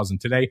 29,000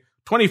 today,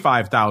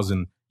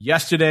 25,000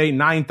 yesterday,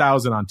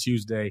 9,000 on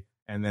Tuesday,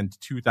 and then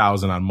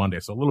 2,000 on Monday.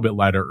 So a little bit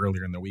lighter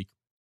earlier in the week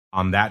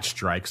on that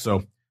strike.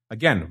 So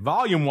again,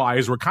 volume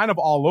wise, we're kind of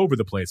all over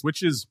the place,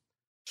 which is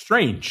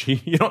strange.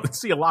 You don't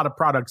see a lot of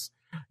products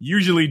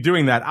usually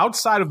doing that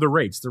outside of the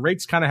rates. The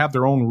rates kind of have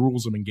their own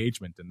rules of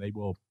engagement, and they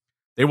will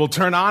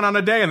turn on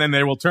a day and then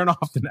they will turn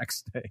off the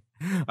next day.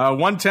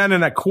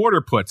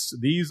 110.25 puts.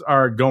 These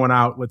are going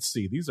out. Let's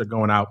see. These are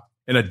going out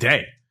in a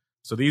day.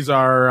 So these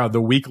are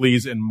the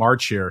weeklies in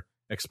March here,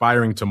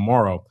 expiring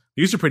tomorrow.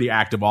 These are pretty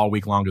active all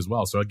week long as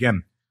well. So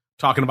again,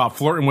 talking about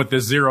flirting with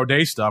this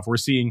 0-day stuff, we're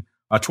seeing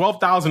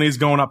 12,000 of these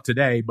going up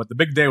today, but the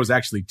big day was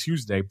actually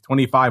Tuesday,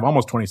 25,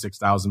 almost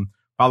 26,000,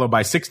 followed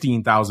by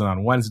 16,000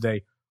 on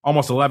Wednesday,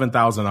 almost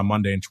 11,000 on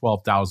Monday, and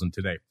 12,000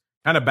 today.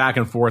 Kind of back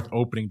and forth,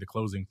 opening to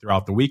closing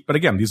throughout the week. But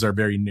again, these are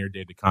very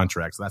near-dated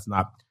contracts. So that's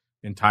not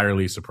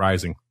entirely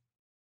surprising.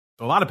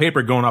 So a lot of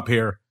paper going up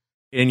here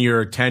in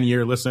your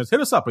 10-year, listeners.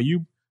 Hit us up.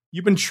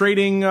 You've been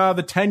trading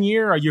the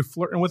 10-year? Are you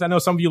flirting with? I know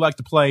some of you like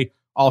to play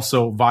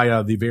also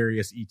via the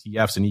various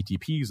ETFs and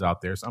ETPs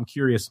out there. So I'm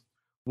curious,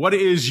 what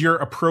is your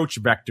approach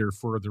vector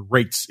for the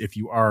rates if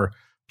you are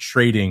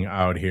trading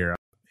out here?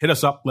 Hit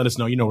us up. Let us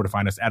know. You know where to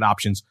find us at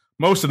Options.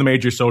 Most of the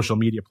major social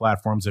media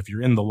platforms. If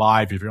you're in the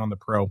live, if you're on the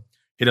pro,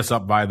 hit us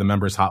up via the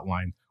members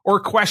hotline or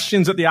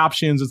questions at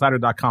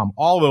theoptionsinsider.com.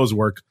 All those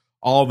work,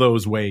 all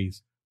those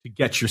ways to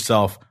get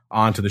yourself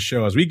onto the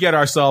show. As we get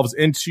ourselves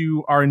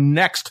into our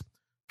next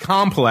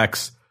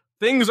complex,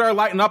 things are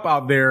lighting up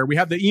out there. We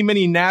have the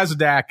E-mini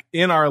NASDAQ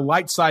in our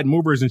light side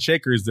movers and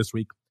shakers this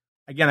week.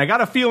 Again, I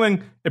got a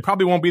feeling it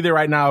probably won't be there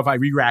right now if I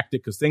re-racked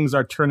it because things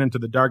are turning to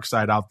the dark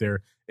side out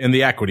there in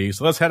the equity.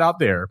 So let's head out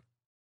there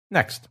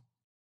next.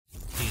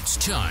 It's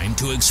time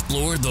to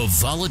explore the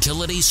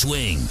volatility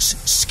swings,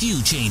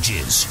 skew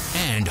changes,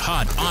 and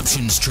hot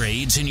options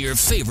trades in your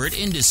favorite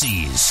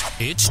indices.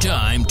 It's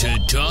time to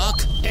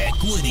talk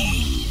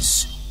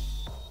equities.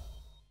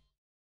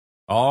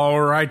 All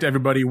right,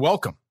 everybody,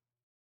 welcome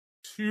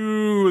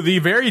to the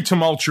very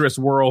tumultuous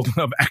world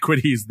of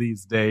equities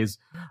these days.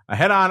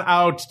 Head on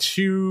out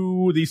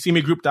to the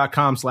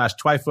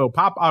cmegroup.com/TWIFO.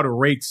 Pop out of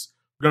rates.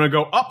 We're going to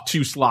go up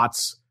 2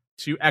 slots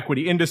to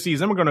equity indices.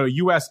 Then we're going to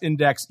U.S.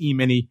 index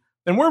E-mini.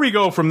 Then where we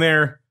go from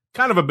there,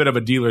 kind of a bit of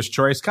a dealer's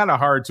choice. Kind of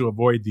hard to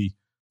avoid the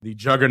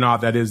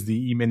juggernaut that is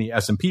the E-mini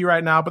S&P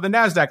right now. But the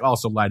NASDAQ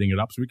also lighting it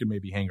up, so we can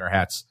maybe hang our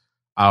hats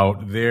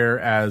out there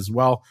as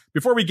well.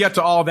 Before we get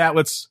to all that,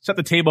 let's set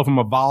the table from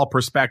a vol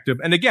perspective.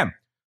 And again,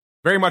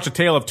 very much a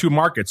tale of two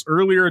markets.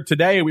 Earlier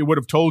today, we would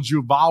have told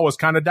you vol was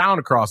kind of down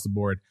across the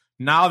board.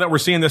 Now that we're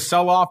seeing this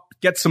sell-off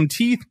get some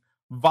teeth,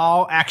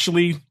 vol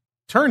actually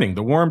turning,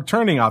 the worm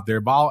turning out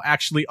there. Vol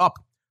actually up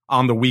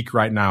on the week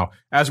right now.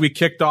 As we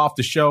kicked off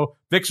the show,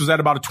 VIX was at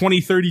about a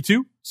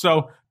 2032,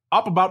 so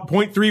up about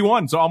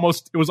 0.31. So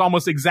it was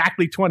almost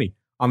exactly 20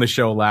 on the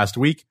show last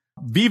week.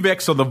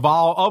 VVIX, so the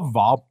vol of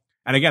vol.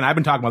 And again, I've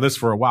been talking about this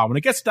for a while. When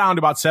it gets down to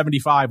about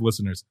 75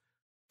 listeners,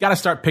 got to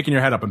start picking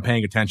your head up and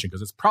paying attention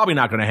because it's probably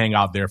not going to hang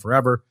out there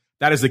forever.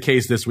 That is the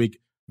case this week.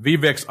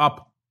 VVIX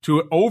up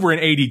to over an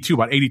 82,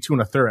 about 82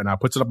 and a third, and now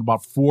puts it up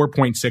about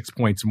 4.6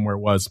 points from where it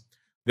was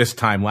this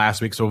time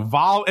last week. So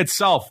vol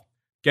itself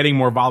getting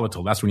more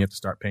volatile. That's when you have to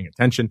start paying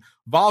attention.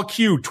 Vol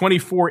Q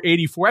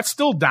 2484. That's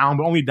still down,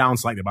 but only down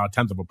slightly, about a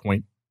tenth of a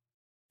point.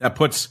 That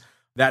puts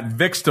that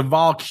VIX to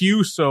Vol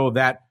Q, so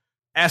that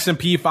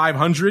S&P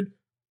 500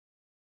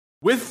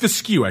 with the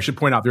skew. I should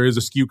point out there is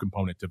a skew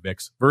component to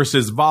VIX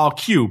versus Vol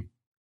Q,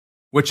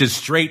 which is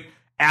straight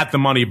at the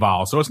money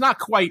vol. So it's not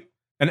quite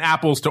an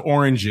apples to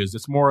oranges.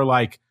 It's more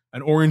like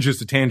an oranges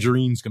to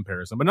tangerines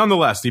comparison. But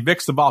nonetheless, the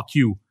VIX to Vol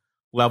Q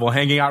level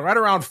hanging out right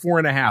around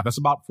 4.5. That's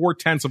about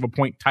 0.4 of a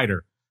point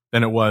tighter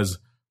than it was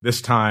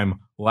this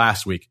time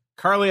last week.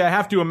 Carley, I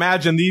have to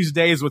imagine these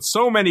days with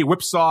so many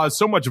whipsaws,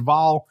 so much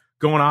vol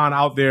going on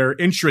out there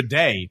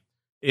intraday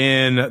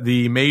in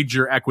the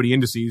major equity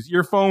indices,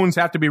 your phones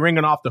have to be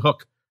ringing off the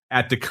hook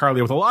at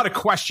DeCarley with a lot of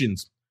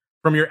questions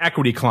from your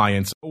equity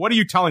clients. What are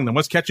you telling them?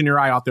 What's catching your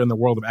eye out there in the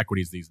world of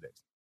equities these days?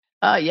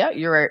 Yeah,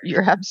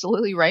 you're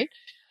absolutely right.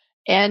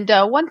 And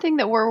one thing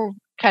that we're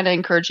kind of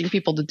encouraging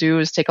people to do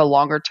is take a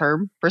longer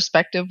term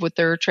perspective with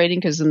their trading,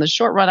 because in the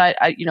short run,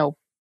 I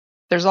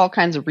there's all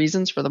kinds of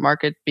reasons for the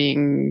market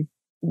being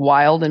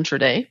wild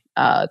intraday.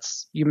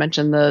 You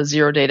mentioned the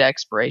 0 data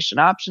expiration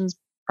options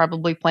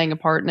probably playing a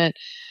part in it.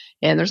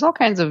 And there's all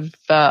kinds of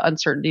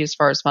uncertainty as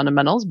far as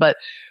fundamentals. But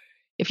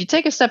if you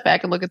take a step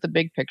back and look at the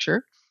big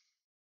picture,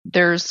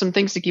 there's some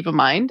things to keep in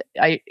mind.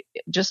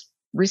 Just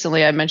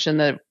recently I mentioned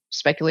that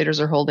speculators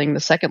are holding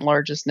the second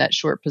largest net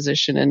short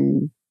position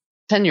in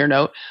 10-year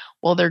note.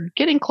 Well, they're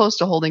getting close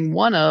to holding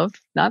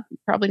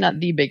probably not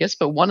the biggest,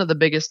 but one of the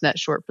biggest net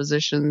short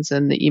positions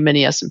in the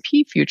E-mini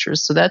S&P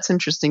futures. So that's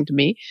interesting to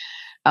me.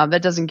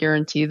 That doesn't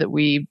guarantee that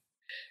we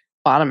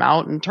bottom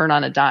out and turn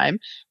on a dime,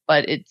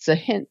 but it's a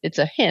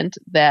hint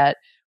that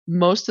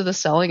most of the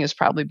selling has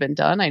probably been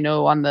done. I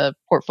know on the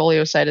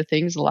portfolio side of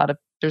things,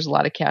 there's a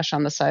lot of cash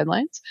on the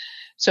sidelines.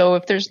 So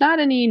if there's not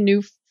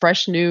any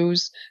fresh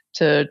news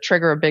to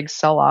trigger a big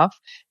sell-off,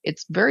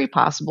 it's very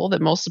possible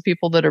that most of the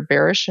people that are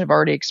bearish have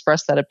already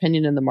expressed that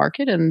opinion in the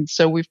market. And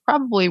so we've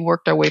probably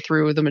worked our way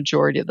through the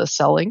majority of the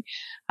selling.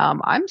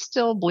 I'm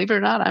still, believe it or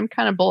not, I'm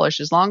kind of bullish.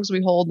 As long as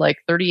we hold like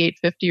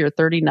 3,850 or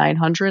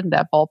 3,900 in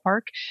that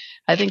ballpark,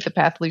 I think the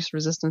path of least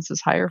resistance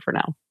is higher for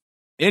now.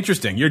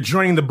 Interesting. You're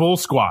joining the bull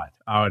squad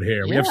out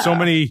here. We have so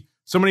many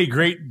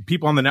great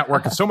people on the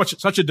network and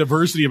such a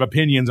diversity of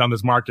opinions on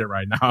this market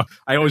right now.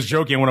 I always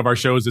joke in one of our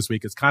shows this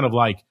week, it's kind of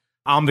like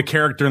I'm the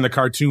character in the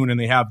cartoon and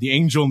they have the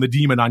angel and the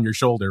demon on your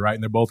shoulder, right?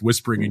 And they're both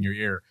whispering in your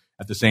ear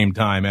at the same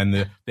time. And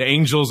the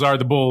angels are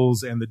the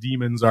bulls and the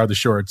demons are the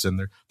shorts. And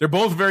they're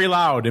both very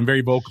loud and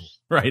very vocal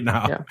right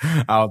now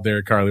out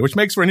there, Carley, which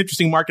makes for an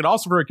interesting market,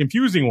 also for a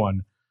confusing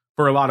one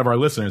for a lot of our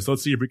listeners. So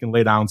let's see if we can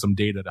lay down some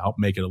data to help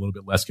make it a little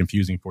bit less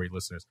confusing for you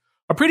listeners.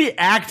 A pretty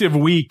active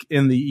week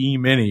in the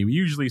E-mini. We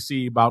usually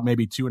see about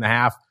maybe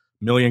 2.5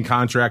 million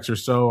contracts or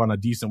so on a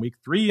decent week,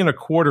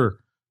 3.25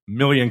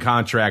 million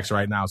contracts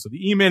right now. So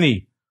the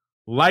E-mini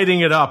lighting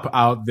it up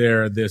out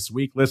there this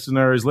week,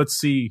 listeners. Let's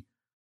see.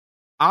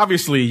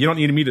 Obviously, you don't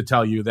need me to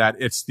tell you that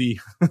it's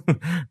the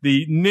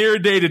the near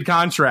dated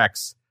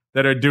contracts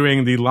that are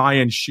doing the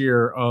lion's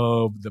share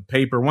of the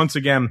paper. Once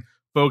again,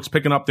 folks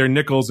picking up their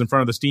nickels in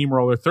front of the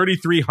steamroller.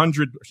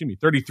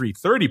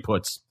 3330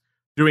 puts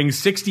doing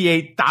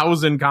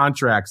 68,000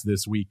 contracts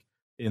this week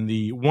in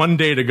the 1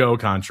 day to go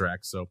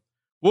contract. So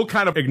we'll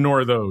kind of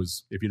ignore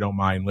those if you don't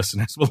mind,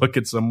 listeners. We'll look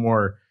at some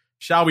more,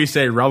 shall we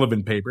say,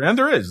 relevant paper. And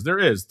there is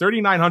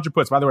 3,900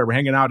 puts. By the way, we're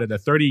hanging out at a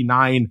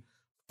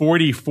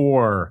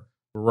 39.44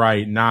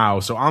 right now.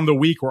 So on the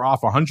week, we're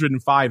off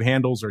 105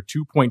 handles or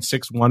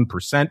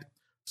 2.61%.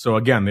 So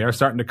again, they are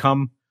starting to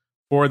come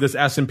for this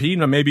S&P.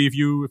 Now, maybe if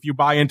you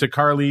buy into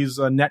Carley's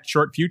net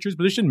short futures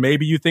position,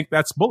 maybe you think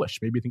that's bullish.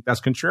 Maybe you think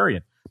that's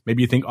contrarian.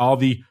 Maybe you think all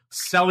the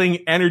selling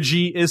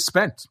energy is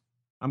spent.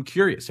 I'm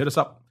curious. Hit us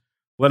up.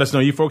 Let us know.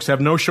 You folks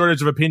have no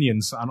shortage of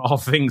opinions on all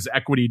things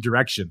equity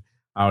direction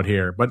out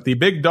here. But the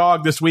big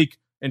dog this week,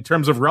 in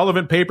terms of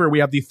relevant paper, we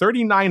have the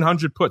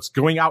 3,900 puts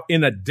going out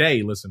in a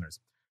day, listeners.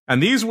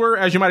 And these were,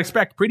 as you might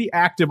expect, pretty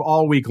active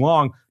all week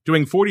long,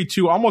 doing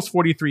 42, almost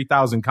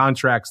 43,000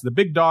 contracts. The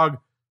big dog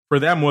for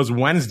them was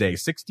Wednesday,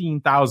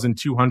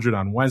 16,200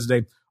 on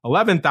Wednesday,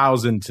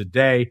 11,000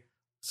 today,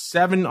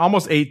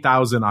 almost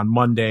 8,000 on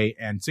Monday,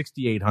 and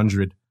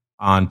 6,800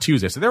 on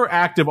Tuesday. So they were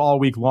active all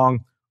week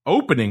long,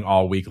 opening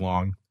all week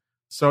long.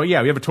 So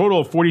yeah, we have a total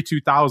of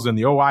 42,000.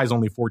 The OI is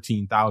only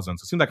 14,000.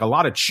 So it seems like a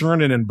lot of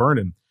churning and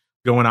burning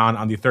going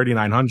on the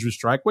 3,900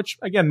 strike, which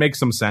again makes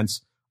some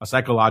sense, a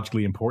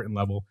psychologically important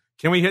level.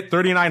 Can we hit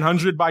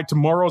 3,900 by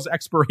tomorrow's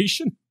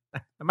expiration?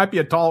 That might be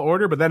a tall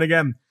order, but then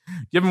again,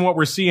 given what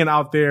we're seeing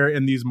out there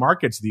in these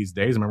markets these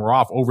days, I mean, we're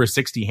off over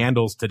 60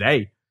 handles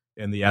today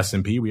in the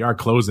S&P. We are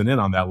closing in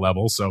on that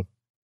level. So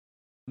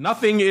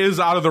nothing is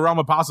out of the realm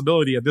of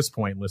possibility at this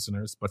point,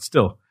 listeners, but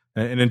still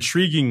an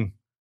intriguing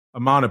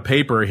amount of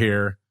paper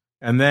here.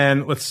 And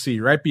then let's see,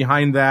 right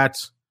behind that,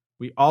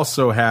 we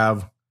also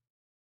have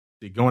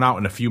going out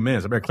in a few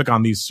minutes. I better click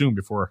on these soon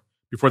before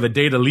the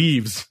data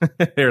leaves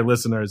here,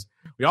 listeners.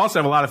 We also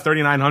have a lot of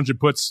 3,900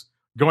 puts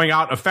going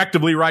out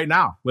effectively right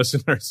now,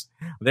 listeners.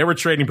 They were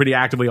trading pretty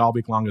actively all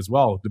week long as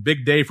well. The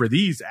big day for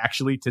these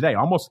actually today,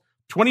 almost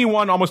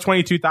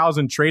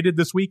 22,000 traded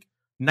this week,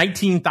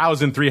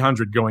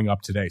 19,300 going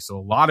up today. So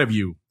a lot of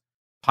you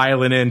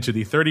piling into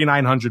the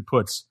 3,900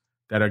 puts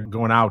that are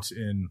going out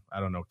in,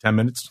 10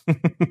 minutes,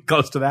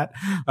 close to that.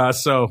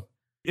 So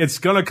it's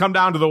going to come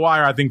down to the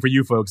wire, I think, for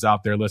you folks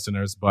out there,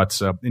 listeners, but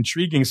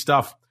intriguing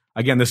stuff.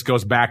 Again, this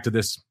goes back to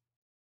this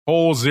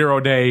whole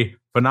 0-day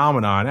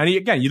phenomenon. And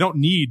again, you don't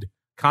need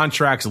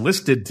contracts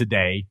listed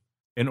today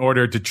in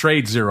order to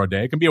trade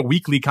 0-day. It can be a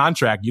weekly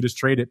contract. You just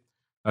trade it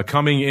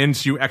coming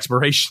into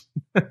expiration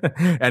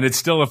and it's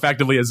still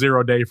effectively a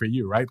 0-day for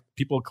you, right?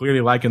 People clearly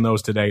liking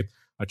those today,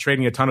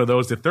 trading a ton of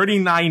those. The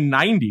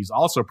 3990s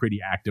also pretty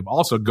active,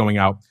 also going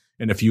out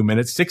in a few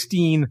minutes.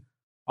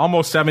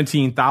 Almost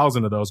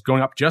 17,000 of those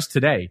going up just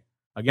today.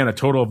 Again, a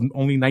total of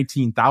only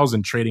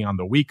 19,000 trading on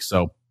the week.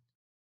 So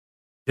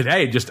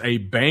today, just a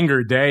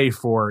banger day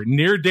for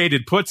near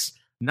dated puts.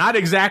 Not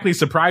exactly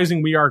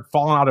surprising. We are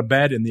falling out of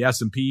bed in the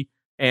S&P.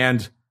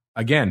 And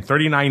again,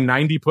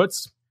 3990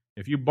 puts.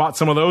 If you bought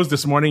some of those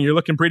this morning, you're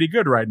looking pretty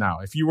good right now.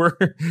 If you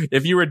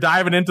were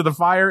diving into the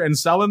fire and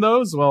selling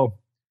those, well,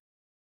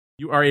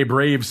 you are a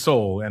brave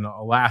soul. And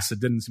alas, it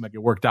didn't seem like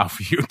it worked out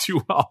for you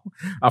too well.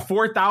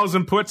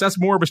 4,000 puts. That's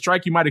more of a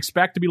strike you might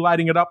expect to be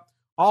lighting it up.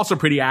 Also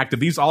pretty active.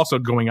 These also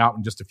going out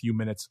in just a few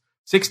minutes.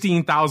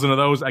 16,000 of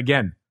those.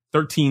 Again,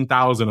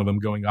 13,000 of them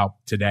going out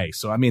today.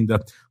 So, I mean,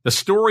 the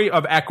story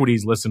of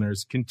equities,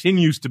 listeners,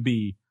 continues to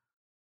be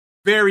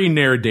very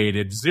near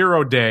dated,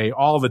 0-day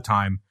all the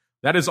time.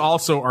 That is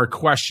also our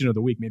question of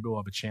the week. Maybe we'll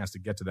have a chance to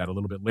get to that a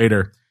little bit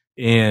later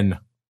in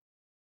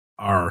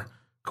our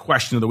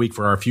question of the week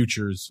for our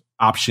futures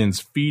options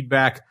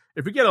feedback.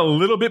 If we get a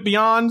little bit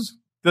beyond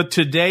the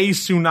today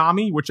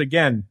tsunami, which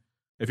again,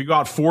 if you go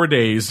out 4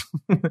 days,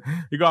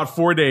 you go out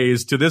 4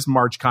 days to this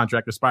March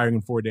contract expiring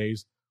in 4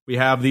 days. We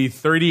have the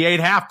 38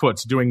 half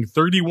puts doing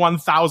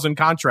 31,000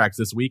 contracts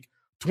this week,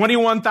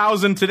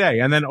 21,000 today,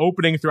 and then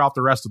opening throughout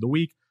the rest of the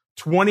week,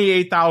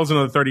 28,000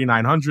 of the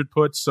 3,900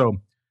 puts. So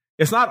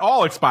it's not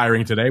all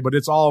expiring today, but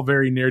it's all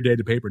very near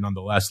dated paper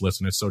nonetheless,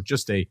 listeners. So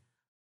just a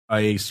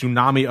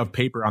tsunami of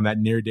paper on that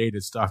near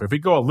dated stuff. If we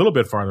go a little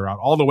bit farther out,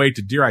 all the way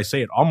to, dare I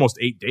say it, almost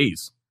 8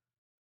 days,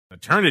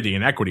 eternity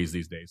in equities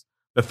these days.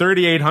 The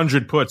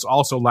 3,800 puts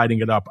also lighting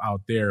it up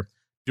out there,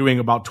 doing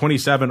about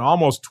 27,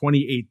 almost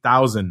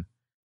 28,000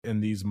 in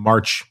these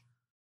March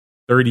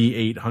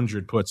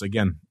 3,800 puts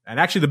again. And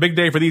actually the big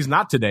day for these,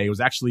 not today, it was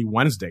actually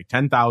Wednesday,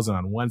 10,000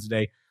 on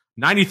Wednesday,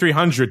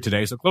 9,300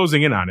 today. So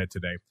closing in on it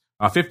today,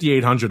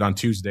 5,800 on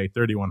Tuesday,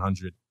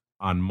 3,100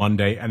 on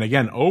Monday. And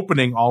again,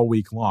 opening all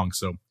week long.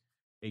 So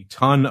a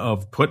ton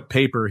of put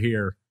paper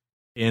here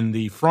in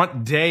the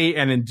front day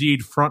and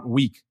indeed front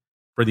week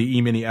for the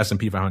E-mini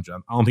S&P 500.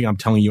 I don't think I'm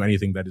telling you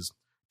anything that is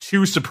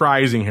too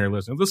surprising here,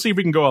 listeners. Let's see if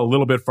we can go a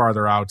little bit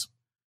farther out.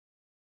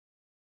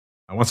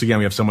 Once again,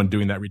 we have someone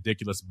doing that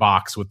ridiculous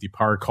box with the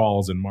par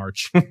calls in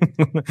March.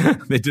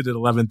 They did it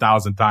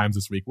 11,000 times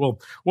this week.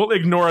 We'll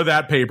ignore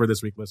that paper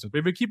this week, listeners. But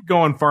if we keep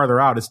going farther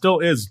out, it still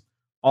is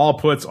all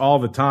puts all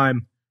the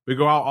time. We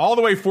go out all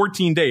the way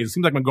 14 days. It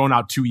seems like I'm going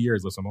out 2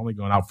 years. Listen, I'm only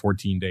going out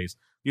 14 days.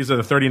 These are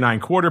the 39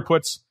 quarter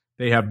puts.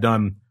 They have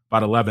done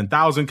about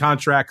 11,000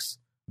 contracts.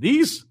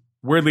 These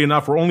weirdly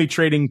enough, we're only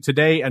trading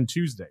today and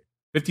Tuesday.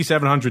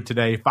 5,700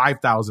 today,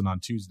 5,000 on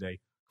Tuesday.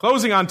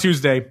 Closing on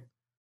Tuesday.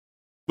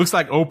 Looks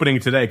like opening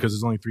today because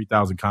there's only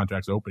 3,000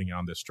 contracts opening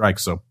on this strike.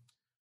 So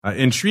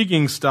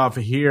intriguing stuff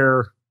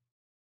here.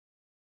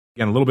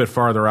 Again, a little bit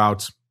farther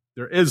out.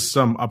 There is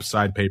some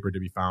upside paper to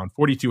be found.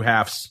 42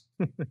 halves.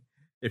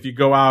 If you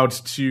go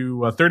out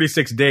to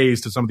 36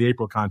 days to some of the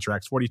April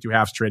contracts, 42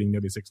 halves trading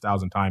nearly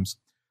 6,000 times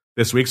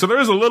this week. So there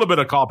is a little bit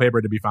of call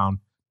paper to be found.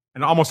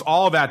 And almost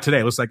all of that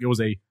today looks like it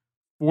was a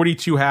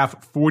 42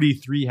 half,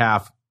 43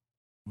 half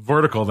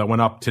vertical that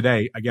went up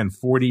today. Again,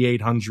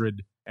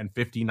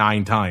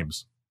 4,859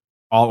 times.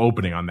 All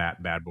opening on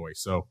that bad boy.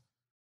 So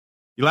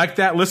you like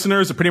that,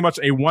 listeners? Pretty much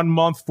a 1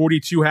 month,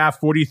 42 half,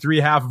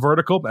 43 half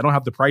vertical. I don't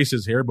have the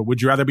prices here, but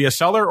would you rather be a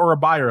seller or a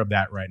buyer of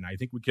that right now? I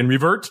think we can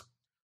revert,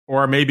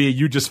 or maybe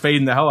you just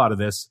fading the hell out of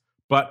this.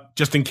 But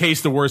just in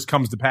case the worst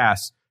comes to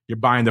pass, you're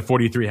buying the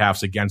 43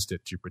 halves against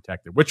it to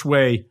protect it. Which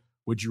way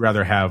would you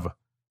rather have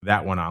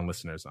that one on,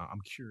 listeners?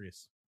 I'm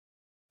curious.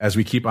 As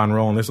we keep on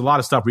rolling, there's a lot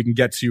of stuff we can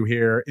get to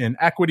here in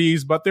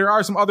equities, but there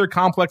are some other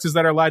complexes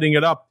that are lighting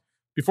it up.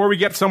 Before we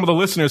get some of the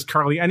listeners,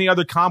 Carley, any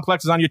other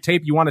complexes on your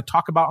tape you want to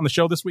talk about on the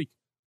show this week?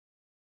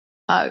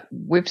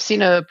 We've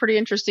seen a pretty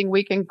interesting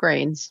week in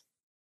grains.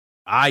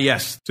 Ah,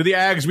 yes. To the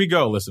ags we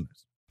go,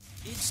 listeners.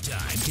 It's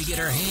time to get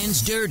our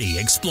hands dirty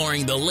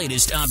exploring the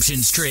latest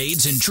options,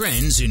 trades, and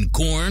trends in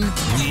corn,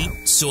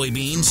 wheat,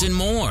 soybeans, and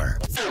more.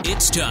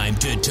 It's time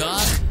to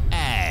talk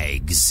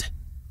ags.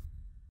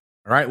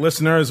 All right,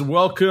 listeners,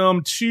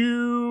 welcome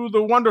to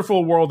the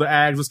wonderful world of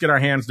ags. Let's get our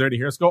hands dirty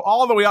here. Let's go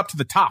all the way up to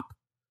the top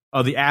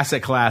of the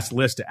asset class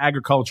list to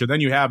agriculture. Then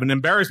you have an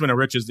embarrassment of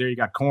riches there. You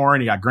got corn,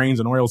 you got grains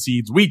and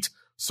oilseeds, wheat,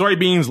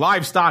 soybeans,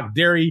 livestock,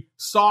 dairy,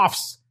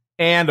 softs,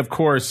 and of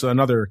course,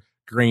 another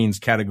grains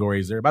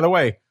categories there. By the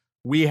way,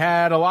 we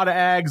had a lot of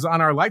ags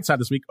on our light side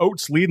this week.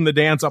 Oats leading the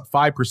dance up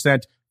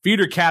 5%.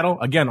 Feeder cattle,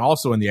 again,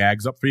 also in the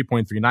ags, up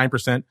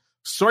 3.39%.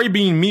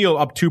 Soybean meal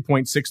up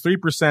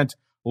 2.63%.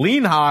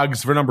 Lean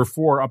hogs for number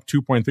 4 up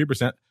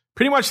 2.3%.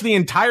 Pretty much the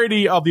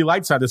entirety of the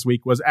light side this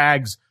week was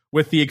ags,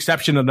 with the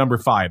exception of number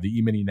 5, the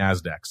E-mini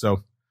NASDAQ.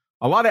 So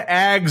a lot of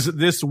ags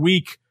this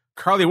week.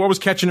 Carley, what was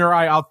catching your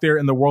eye out there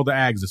in the world of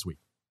ags this week?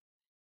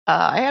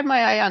 I had my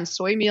eye on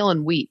soy meal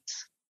and wheat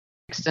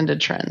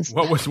extended trends.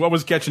 What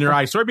was catching your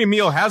eye? Soybean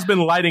meal has been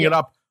lighting it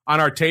up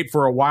on our tape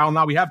for a while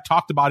now. We have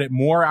talked about it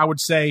more, I would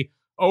say,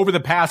 over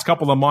the past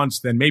couple of months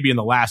than maybe in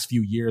the last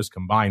few years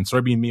combined.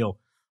 Soybean meal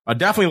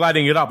definitely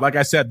lighting it up. Like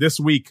I said, this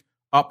week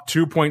up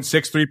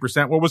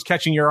 2.63%. What was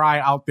catching your eye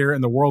out there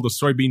in the world of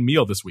soybean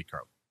meal this week,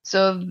 Carley?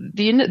 So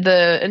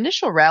the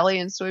initial rally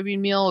in soybean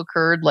meal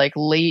occurred like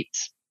late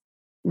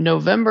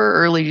November,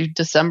 early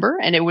December,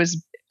 and it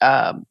was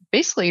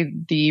basically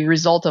the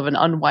result of an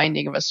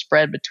unwinding of a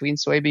spread between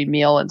soybean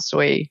meal and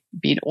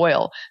soybean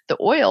oil. The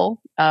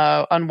oil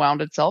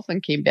unwound itself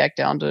and came back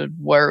down to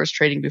where it was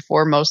trading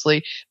before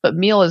mostly, but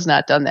meal has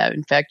not done that.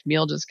 In fact,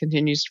 meal just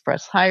continues to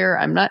press higher.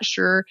 I'm not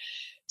sure.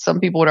 Some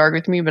people would argue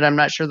with me, but I'm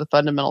not sure the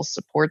fundamentals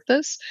support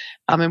this.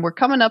 And we're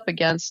coming up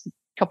against a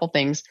couple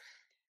things.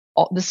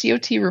 The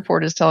COT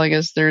report is telling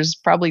us there's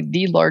probably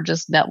the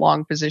largest net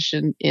long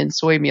position in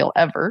soy meal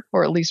ever,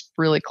 or at least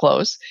really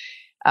close.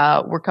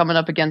 We're coming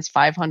up against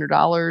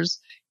 $500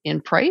 in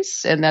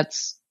price, and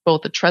that's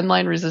both a trend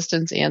line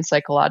resistance and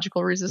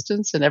psychological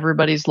resistance, and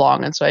everybody's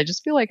long. And so I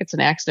just feel like it's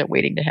an accident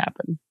waiting to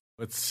happen.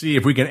 Let's see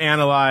if we can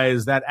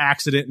analyze that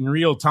accident in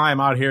real time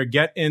out here.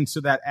 Get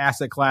into that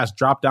asset class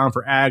drop down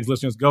for ags.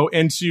 Listeners, go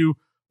into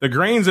the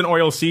grains and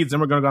oil seeds,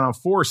 and we're going to go down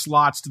 4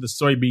 slots to the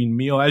soybean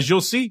meal. As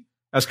you'll see,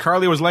 as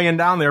Carley was laying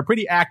down there, a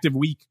pretty active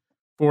week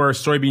for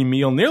soybean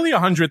meal. Nearly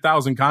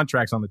 100,000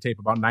 contracts on the tape,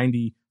 about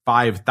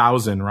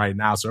 95,000 right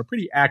now. So a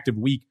pretty active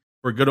week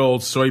for good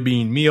old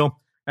soybean meal.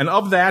 And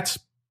of that,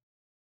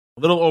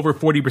 a little over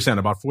 40%,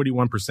 about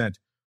 41%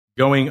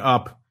 going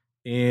up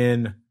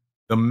in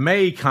the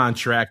May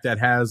contract that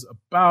has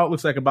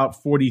looks like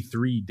about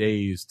 43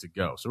 days to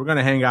go. So we're going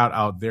to hang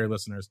out there,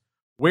 listeners.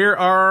 Where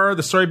are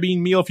the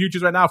soybean meal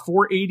futures right now?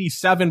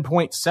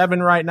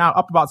 487.7 right now,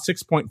 up about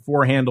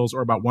 6.4 handles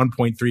or about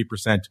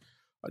 1.3%.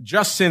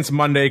 Just since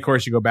Monday, of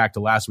course, you go back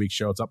to last week's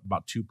show, it's up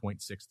about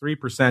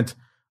 2.63%.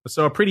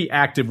 So a pretty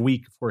active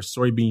week for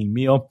soybean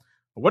meal.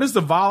 What is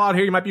the vol out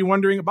here? You might be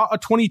wondering. About a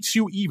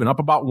 22 even, up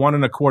about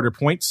 1.25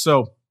 points.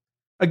 So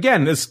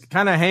again, it's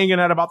kind of hanging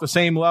at about the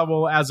same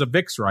level as a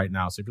VIX right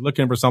now. So if you're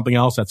looking for something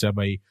else that's at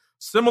a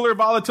similar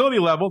volatility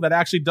level that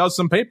actually does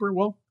some paper,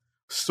 well,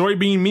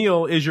 soybean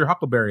meal is your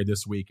huckleberry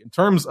this week. In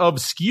terms of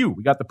skew,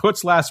 we got the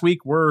puts last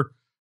week were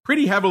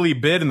pretty heavily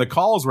bid and the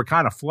calls were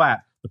kind of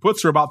flat. The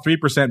puts were about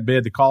 3%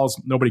 bid. The calls,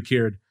 nobody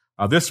cared.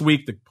 This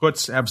week, the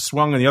puts have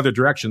swung in the other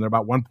direction. They're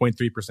about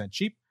 1.3%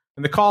 cheap.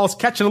 And the calls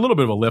catching a little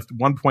bit of a lift,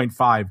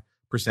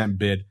 1.5%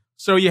 bid.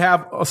 So you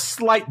have a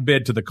slight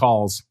bid to the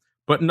calls,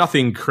 but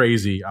nothing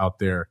crazy out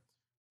there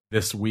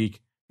this week.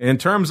 And in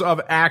terms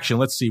of action,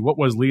 let's see what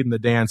was leading the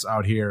dance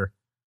out here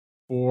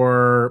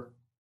for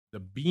the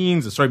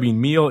beans, the soybean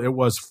meal. It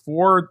was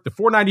the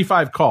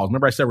 495 calls.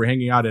 Remember I said we're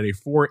hanging out at a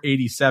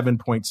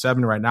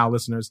 487.7 right now,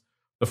 listeners.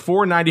 The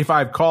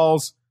 495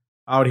 calls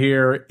out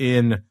here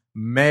in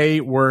May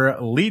were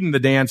leading the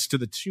dance to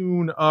the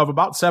tune of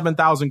about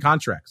 7,000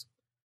 contracts.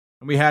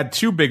 And we had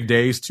two big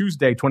days,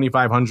 Tuesday,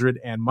 2,500,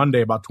 and Monday,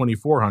 about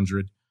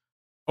 2,400.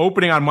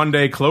 Opening on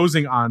Monday,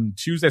 closing on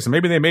Tuesday. So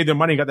maybe they made their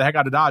money and got the heck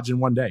out of Dodge in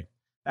one day.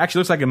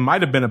 Actually, looks like it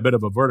might have been a bit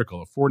of a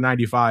vertical, a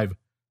 495,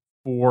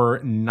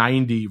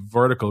 490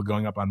 vertical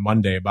going up on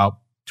Monday about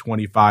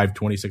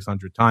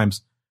 2,600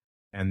 times.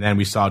 And then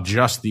we saw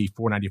just the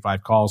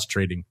 495 calls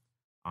trading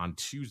on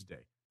Tuesday.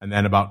 And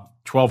then about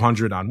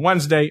 1,200 on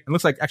Wednesday. It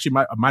looks like actually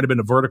might have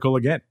been a vertical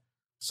again.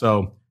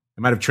 So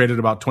it might have traded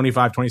about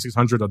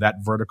 2,600 of that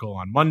vertical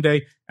on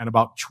Monday and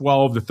about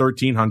 12 to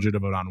 1,300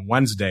 of it on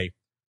Wednesday.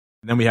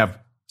 And then we have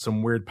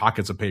some weird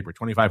pockets of paper,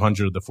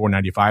 2,500 of the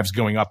 495s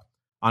going up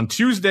on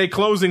Tuesday,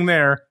 closing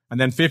there, and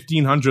then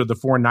 1,500 of the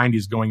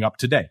 490s going up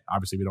today.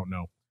 Obviously, we don't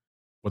know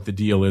what the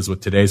deal is with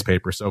today's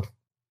paper. So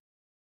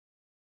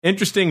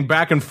interesting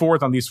back and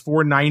forth on these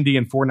 490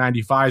 and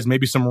 495s,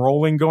 maybe some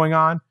rolling going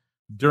on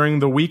during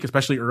the week,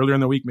 especially earlier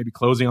in the week, maybe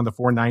closing on the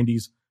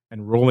 490s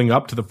and rolling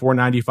up to the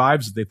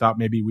 495s. They thought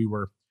maybe we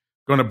were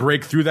going to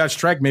break through that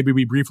strike. Maybe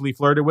we briefly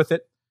flirted with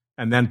it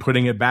and then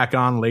putting it back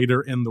on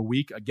later in the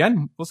week.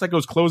 Again, looks like it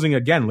was closing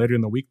again later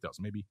in the week, though.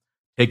 So maybe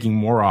taking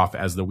more off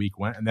as the week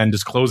went and then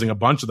just closing a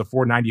bunch of the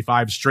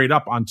 495s straight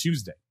up on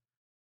Tuesday.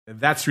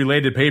 That's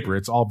related paper.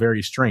 It's all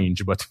very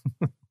strange, but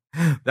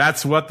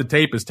that's what the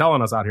tape is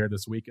telling us out here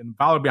this week. And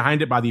followed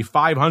behind it by the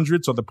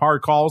 500. So the par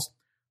calls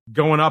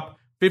going up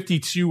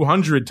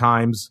 5,200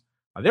 times.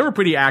 They were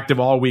pretty active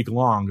all week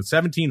long.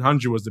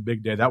 1,700 was the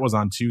big day. That was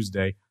on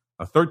Tuesday.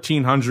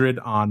 1,300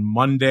 on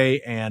Monday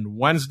and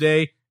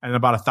Wednesday, and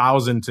about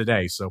 1,000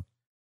 today. So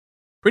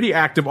pretty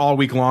active all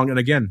week long. And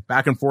again,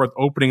 back and forth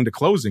opening to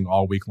closing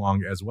all week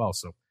long as well.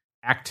 So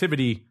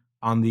activity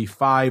on the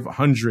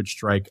 500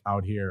 strike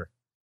out here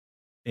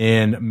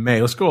in May.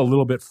 Let's go a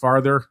little bit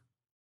farther.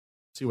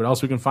 See what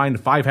else we can find.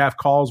 The 5.5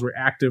 calls were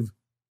active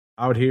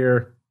out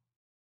here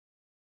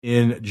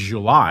in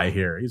July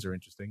here. These are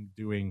interesting.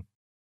 Doing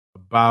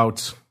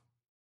about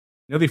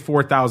nearly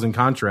 4,000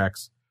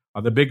 contracts.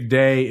 The big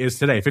day is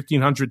today.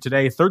 1,500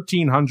 today,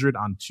 1,300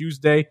 on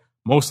Tuesday,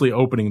 mostly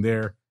opening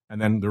there.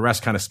 And then the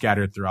rest kind of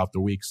scattered throughout the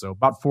week. So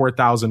about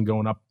 4,000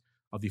 going up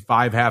of the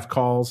 5.5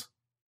 calls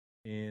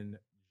in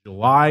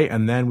July.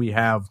 And then we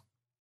have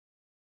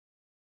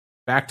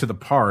back to the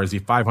pars, the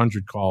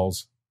 500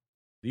 calls.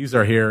 These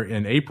are here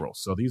in April.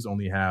 So these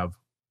only have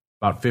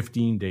about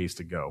 15 days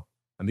to go.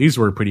 And these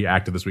were pretty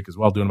active this week as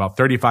well, doing about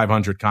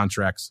 3,500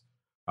 contracts.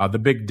 The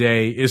big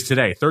day is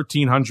today,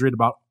 1,300,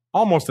 about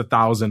almost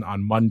 1,000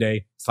 on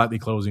Monday, slightly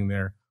closing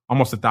there.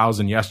 Almost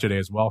 1,000 yesterday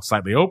as well,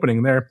 slightly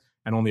opening there,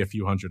 and only a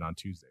few hundred on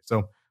Tuesday. So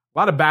a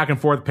lot of back and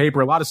forth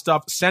paper, a lot of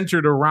stuff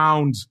centered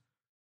around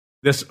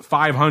this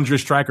 500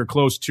 strike or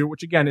close to,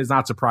 which again is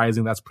not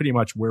surprising. That's pretty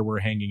much where we're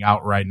hanging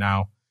out right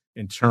now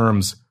in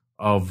terms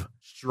of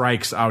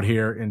strikes out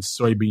here in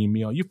soybean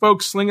meal. You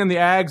folks slinging the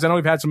ags. I know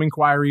we've had some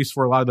inquiries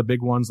for a lot of the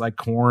big ones like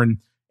corn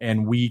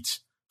and wheat.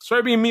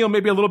 Soybean meal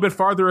maybe a little bit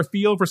farther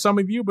afield for some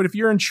of you, but if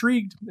you're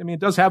intrigued, I mean, it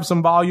does have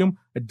some volume.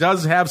 It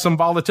does have some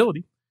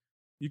volatility.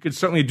 You could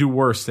certainly do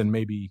worse than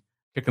maybe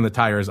kicking the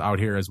tires out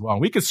here as well.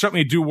 We could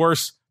certainly do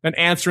worse than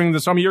answering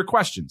some of your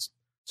questions.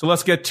 So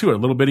let's get to it. A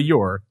little bit of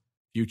your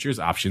futures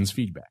options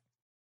feedback.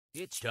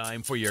 It's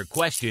time for your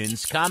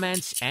questions,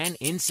 comments, and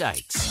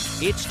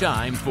insights. It's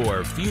time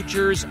for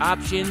Futures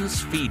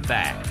Options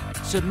Feedback.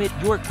 Submit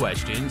your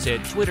questions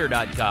at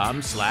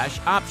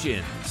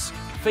twitter.com/options,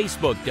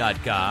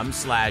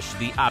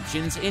 facebook.com/The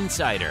Options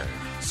Insider,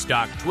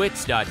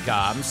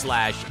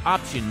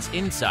 stocktwits.com/Options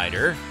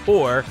Insider,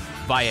 or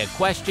via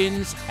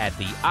questions at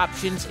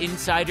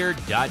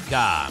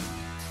theoptionsinsider.com.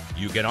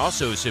 You can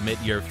also submit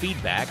your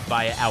feedback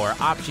via our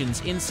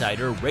Options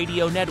Insider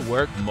Radio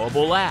Network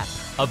mobile app,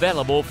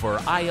 available for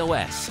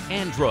iOS,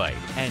 Android,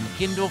 and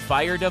Kindle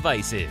Fire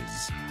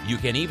devices. You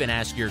can even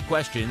ask your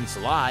questions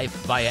live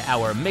via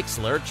our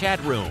Mixlr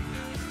chat room.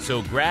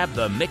 So grab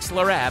the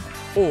Mixlr app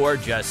or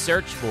just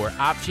search for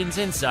Options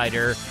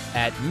Insider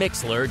at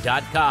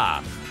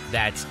Mixlr.com.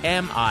 That's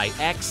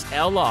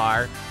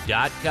MIXLR.com.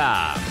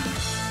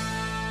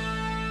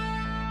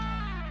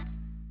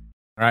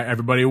 All right,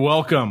 everybody,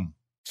 welcome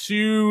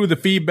to the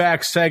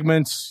feedback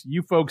segments.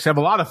 You folks have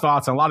a lot of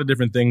thoughts on a lot of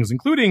different things,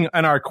 including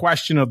on our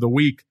question of the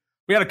week.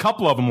 We had a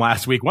couple of them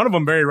last week. One of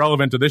them very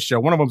relevant to this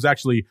show. One of them was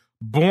actually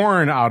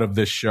born out of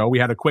this show. We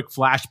had a quick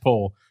flash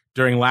poll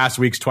during last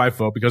week's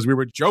TWIFO because we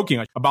were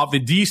joking about the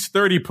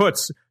DC30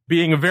 puts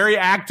being very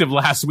active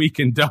last week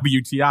in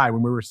WTI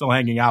when we were still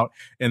hanging out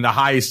in the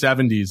high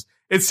 70s.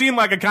 It seemed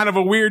like a kind of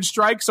a weird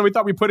strike, so we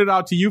thought we'd put it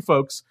out to you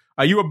folks.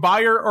 Are you a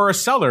buyer or a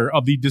seller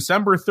of the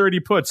December 30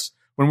 puts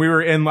when we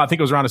were in, I think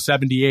it was around a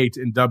 78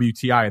 in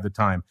WTI at the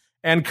time?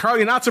 And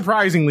Carley, not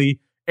surprisingly,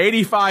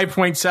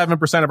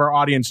 85.7% of our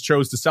audience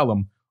chose to sell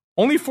them.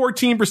 Only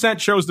 14%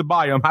 chose to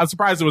buy them. I'm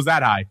surprised it was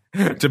that high,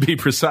 to be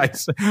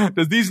precise.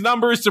 Does these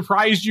numbers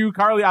surprise you,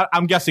 Carley?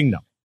 I'm guessing no.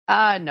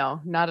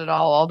 No, not at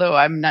all. Although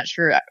I'm not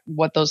sure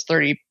what those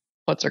 30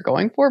 puts are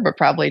going for, but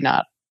probably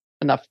not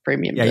enough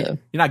premium. Yeah, you're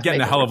not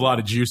getting a hell of a lot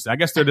of juice. I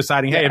guess they're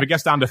deciding, hey, if it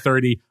gets down to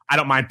 30, I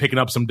don't mind picking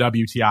up some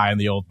WTI in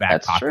the old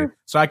back pocket. True.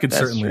 So I could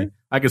certainly,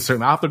 I'll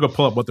have to go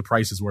pull up what the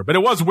prices were. But it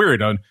was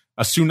weird, a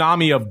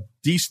tsunami of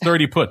these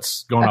 30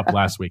 puts going up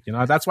last week.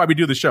 That's why we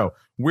do the show.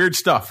 Weird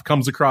stuff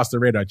comes across the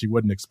radar that you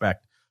wouldn't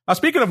expect.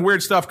 Speaking of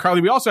weird stuff,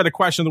 Carley, we also had a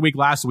question of the week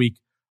last week.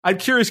 I'm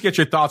curious to get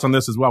your thoughts on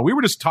this as well. We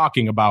were just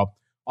talking about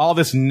all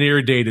this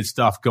near-dated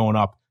stuff going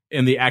up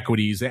in the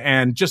equities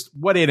and just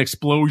what an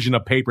explosion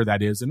of paper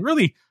that is, and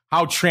really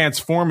how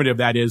transformative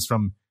that is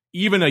from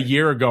even a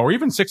year ago or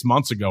even 6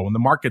 months ago when the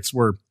markets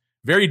were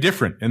very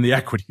different in the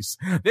equities.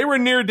 They were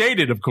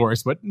near-dated, of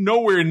course, but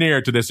nowhere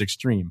near to this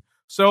extreme.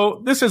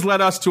 So this has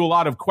led us to a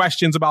lot of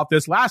questions about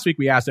this. Last week,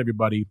 we asked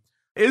everybody,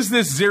 is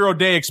this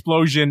zero-day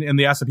explosion in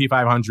the S&P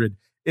 500,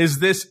 is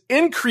this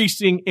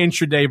increasing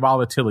intraday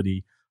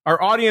volatility?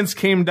 Our audience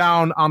came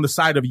down on the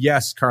side of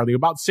yes, Carley,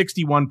 about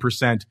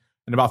 61%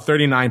 and about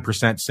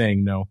 39%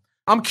 saying no.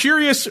 I'm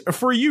curious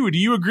for you. Do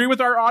you agree with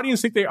our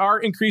audience? Think they are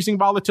increasing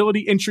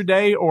volatility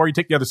intraday, or you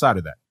take the other side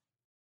of that?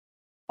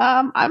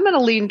 I'm going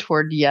to lean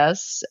toward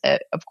yes.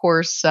 Of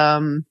course,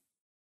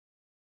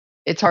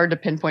 it's hard to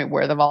pinpoint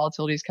where the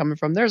volatility is coming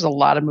from. There's a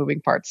lot of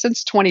moving parts.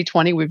 Since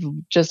 2020, we've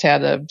just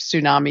had a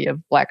tsunami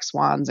of black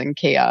swans and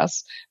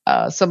chaos.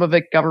 Some of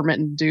it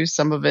government-induced,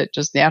 some of it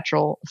just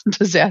natural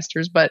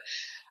disasters. But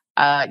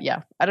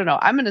yeah, I don't know.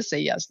 I'm going to say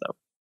yes, though.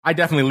 I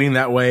definitely lean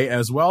that way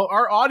as well.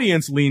 Our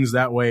audience leans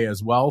that way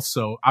as well.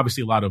 So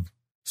obviously a lot of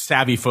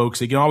savvy folks.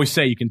 You can always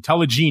say you can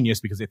tell a genius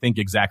because they think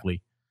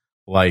exactly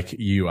like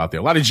you out there.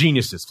 A lot of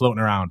geniuses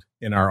floating around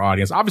in our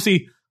audience.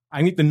 Obviously,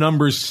 I think the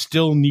numbers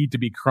still need to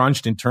be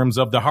crunched in terms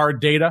of the hard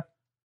data.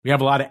 We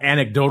have a lot of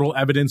anecdotal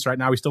evidence right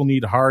now. We still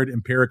need hard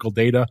empirical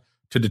data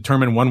to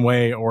determine one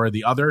way or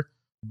the other.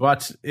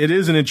 But it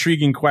is an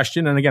intriguing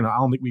question. And again, I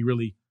don't think we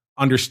really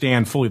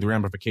understand fully the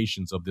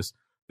ramifications of this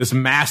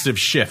massive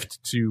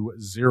shift to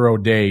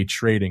zero-day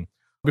trading.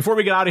 Before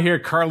we get out of here,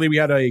 Carley, we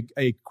had a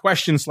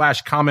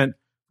question/comment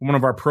from one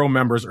of our pro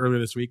members earlier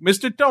this week.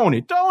 Mr.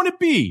 Tony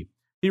B.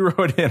 He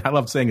wrote in, I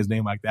love saying his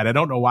name like that. I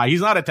don't know why.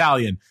 He's not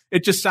Italian.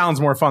 It just sounds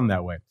more fun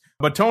that way.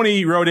 But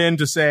Tony wrote in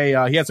to say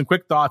he had some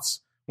quick thoughts.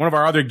 One of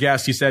our other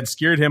guests, he said,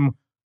 scared him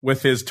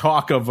with his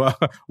talk of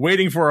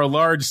waiting for a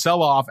large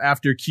sell-off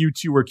after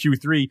Q2 or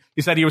Q3.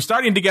 He said he was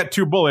starting to get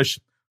too bullish,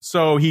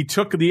 so he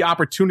took the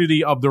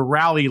opportunity of the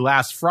rally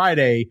last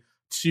Friday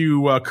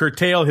to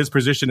curtail his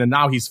position, and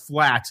now he's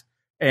flat,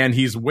 and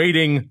he's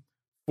waiting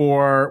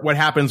for what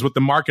happens with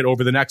the market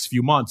over the next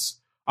few months.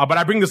 But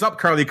I bring this up,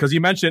 Carley, because he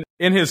mentioned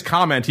in his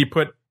comment, he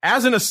put,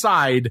 as an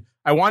aside,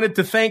 I wanted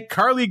to thank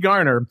Carley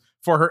Garner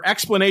for her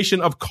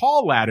explanation of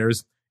call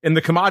ladders in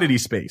the commodity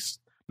space.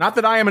 Not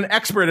that I am an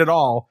expert at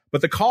all, but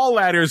the call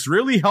ladders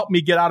really helped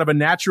me get out of a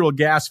natural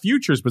gas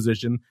futures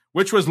position,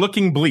 which was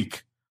looking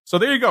bleak. So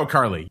there you go,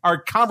 Carley. Our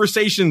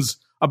conversations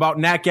about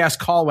nat gas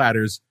call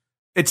ladders,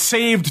 it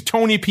saved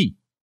Tony P.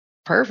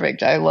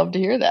 Perfect. I love to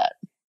hear that.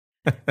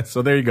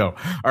 So there you go.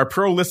 Our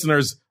pro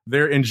listeners,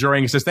 they're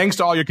enjoying. It says, thanks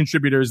to all your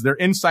contributors. Their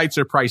insights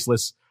are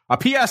priceless.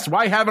 P.S.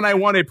 Why haven't I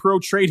won a pro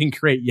trading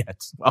crate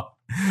yet? Well,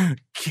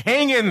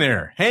 hang in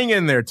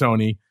there,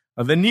 Tony.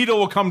 The needle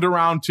will come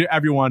around to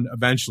everyone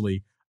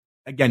eventually.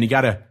 Again,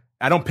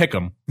 I don't pick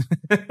them.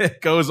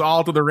 It goes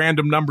all to the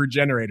random number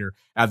generator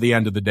at the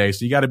end of the day.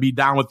 So you got to be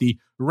down with the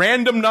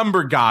random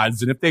number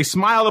gods. And if they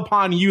smile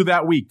upon you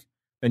that week,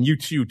 then you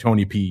too,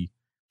 Tony P.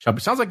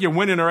 It sounds like you're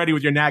winning already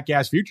with your nat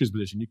gas futures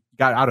position. You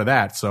got out of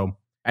that. So,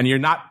 and you're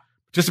not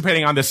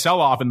participating on the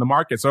sell-off in the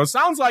market. So it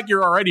sounds like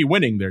you're already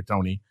winning there,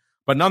 Tony.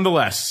 But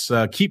nonetheless,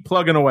 keep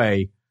plugging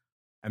away,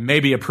 and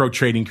maybe a pro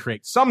trading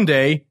crate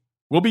someday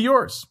will be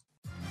yours.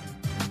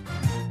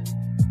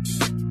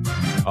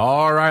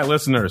 All right,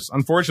 listeners.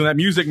 Unfortunately, that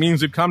music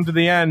means we've come to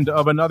the end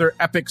of another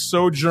epic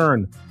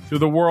sojourn through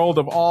the world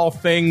of all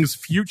things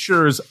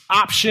futures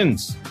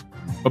options.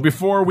 But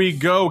before we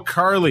go,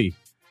 Carley,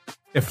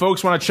 if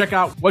folks want to check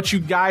out what you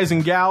guys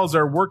and gals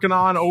are working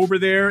on over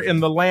there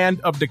in the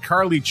land of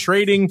DeCarley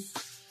trading,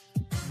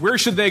 where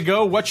should they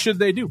go? What should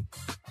they do?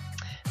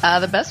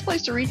 The best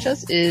place to reach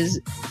us is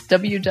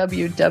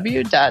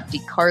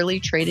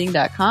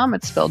www.decarleytrading.com.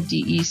 It's spelled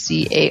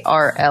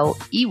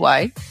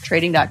DECARLEY,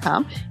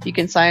 trading.com. You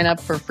can sign up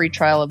for a free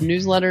trial of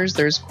newsletters.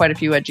 There's quite a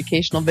few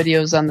educational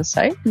videos on the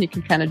site, and you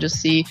can kind of just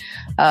see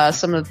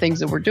some of the things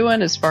that we're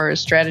doing as far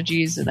as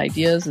strategies and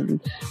ideas and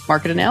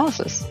market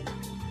analysis.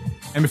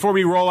 And before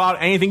we roll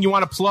out, anything you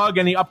want to plug,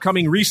 any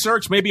upcoming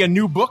research, maybe a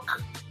new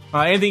book,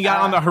 anything you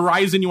got on the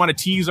horizon you want to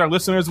tease our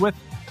listeners with?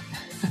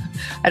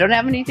 I don't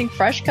have anything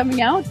fresh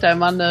coming out.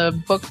 I'm on the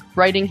book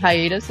writing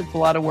hiatus. It's a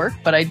lot of work,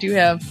 but I do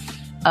have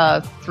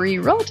 3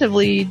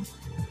 relatively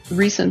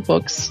recent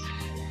books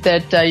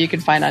that you can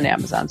find on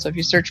Amazon. So if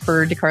you search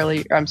for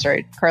Carley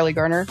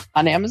Garner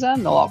on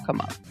Amazon, they'll all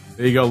come up.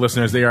 There you go,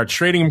 listeners. They are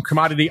trading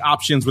commodity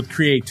options with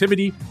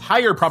creativity,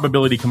 higher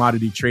probability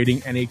commodity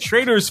trading, and a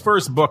trader's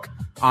first book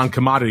on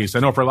commodities.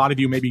 I know for a lot of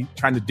you, maybe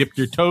trying to dip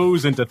your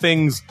toes into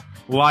things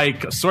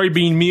like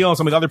soybean meal and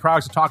some of the other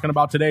products we're talking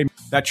about today.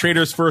 That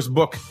trader's first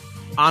book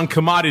on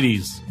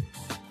commodities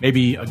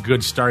maybe a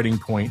good starting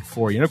point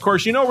for you. And of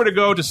course, you know where to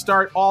go to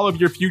start all of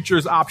your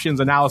futures options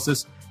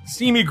analysis.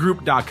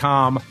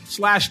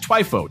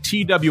 CMEgroup.com/TWIFO,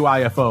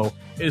 TWIFO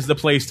is the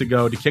place to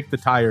go to kick the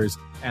tires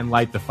and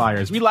light the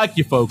fires. We like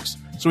you folks,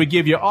 so we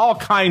give you all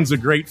kinds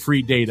of great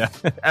free data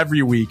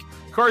every week.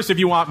 Of course, if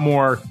you want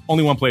more,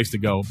 only one place to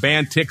go.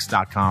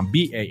 Bantix.com,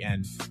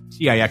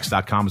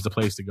 BANTIX.com is the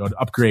place to go to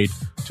upgrade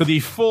to the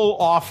full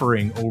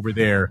offering over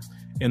there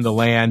in the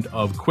land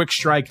of Quick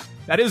Strike.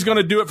 That is going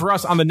to do it for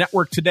us on the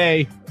network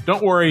today.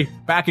 Don't worry,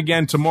 back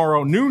again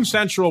tomorrow, noon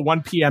Central,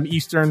 1 p.m.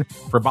 Eastern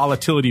for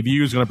Volatility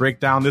Views. Going to break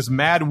down this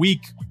mad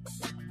week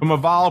from a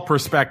vol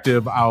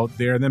perspective out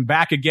there. And then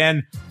back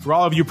again for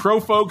all of you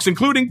pro folks,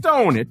 including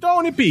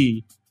Don't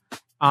P,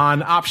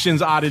 on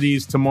Options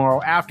Oddities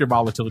tomorrow after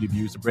Volatility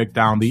Views to break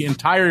down the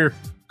entire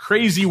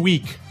crazy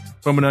week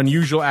from an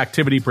unusual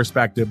activity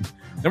perspective.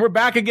 Then we're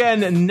back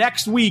again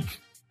next week,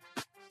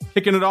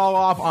 kicking it all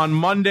off on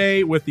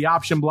Monday with the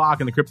option block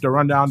and the crypto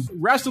rundown.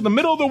 Rest of the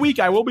middle of the week,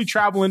 I will be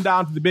traveling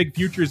down to the big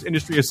Futures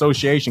Industry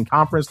Association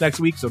conference next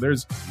week. So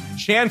there's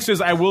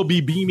chances I will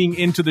be beaming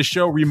into the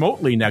show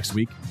remotely next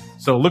week.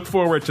 So look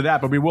forward to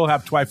that. But we will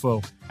have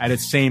TWIFO at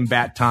its same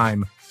bat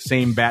time,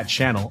 same bat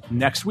channel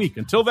next week.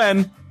 Until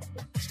then,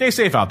 stay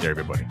safe out there,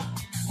 everybody.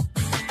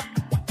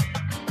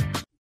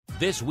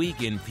 This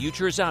Week in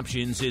Futures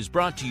Options is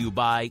brought to you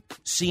by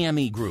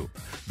CME Group,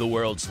 the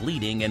world's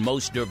leading and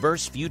most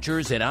diverse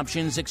futures and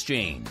options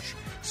exchange.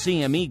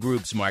 CME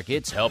Group's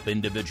markets help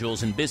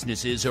individuals and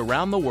businesses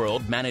around the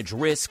world manage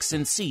risks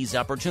and seize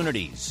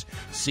opportunities.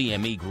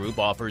 CME Group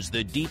offers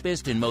the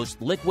deepest and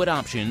most liquid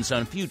options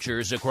on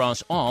futures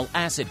across all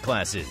asset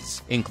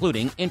classes,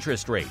 including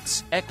interest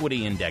rates,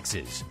 equity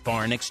indexes,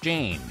 foreign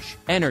exchange,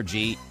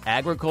 energy,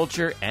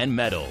 agriculture, and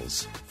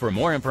metals. For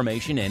more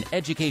information and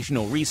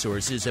educational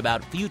resources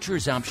about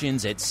futures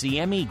options at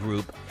CME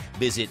Group,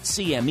 visit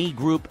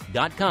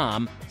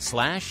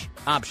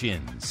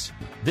cmegroup.com/options.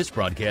 This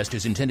broadcast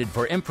is intended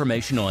for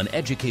informational and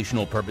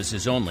educational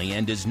purposes only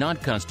and does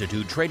not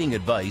constitute trading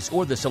advice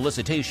or the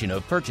solicitation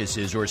of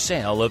purchases or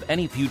sale of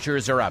any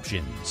futures or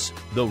options.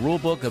 The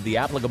rulebook of the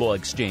applicable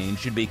exchange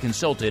should be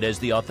consulted as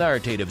the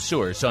authoritative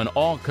source on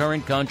all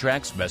current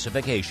contract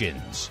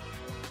specifications.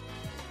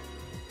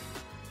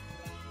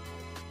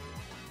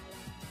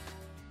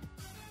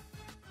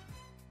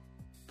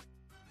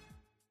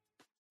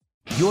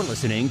 You're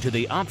listening to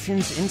the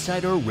Options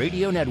Insider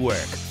Radio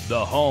Network,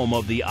 the home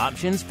of the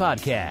Options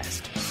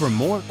Podcast. For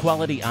more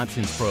quality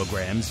options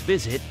programs,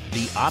 visit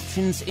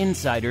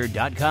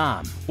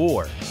theoptionsinsider.com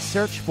or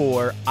search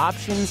for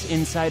Options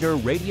Insider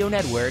Radio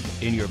Network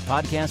in your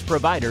podcast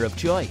provider of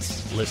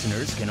choice.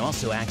 Listeners can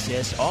also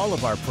access all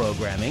of our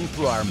programming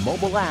through our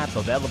mobile app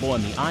available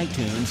in the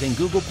iTunes and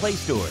Google Play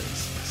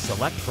stores.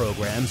 Select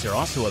programs are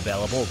also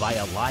available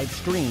via live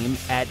stream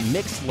at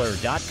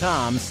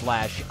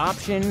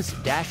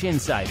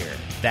mixlr.com/options-insider.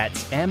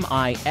 That's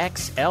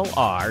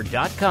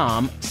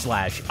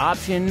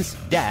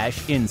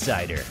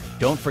mixlr.com/options-insider.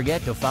 Don't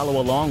forget to follow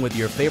along with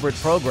your favorite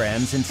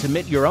programs and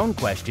submit your own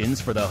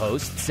questions for the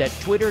hosts at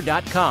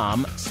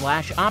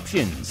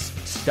twitter.com/options,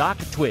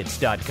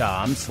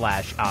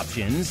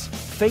 stocktwits.com/options,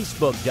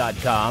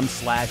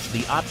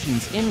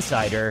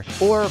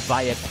 facebook.com/theoptionsinsider, or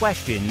via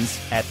questions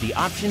at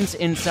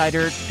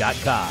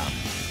theoptionsinsider.com.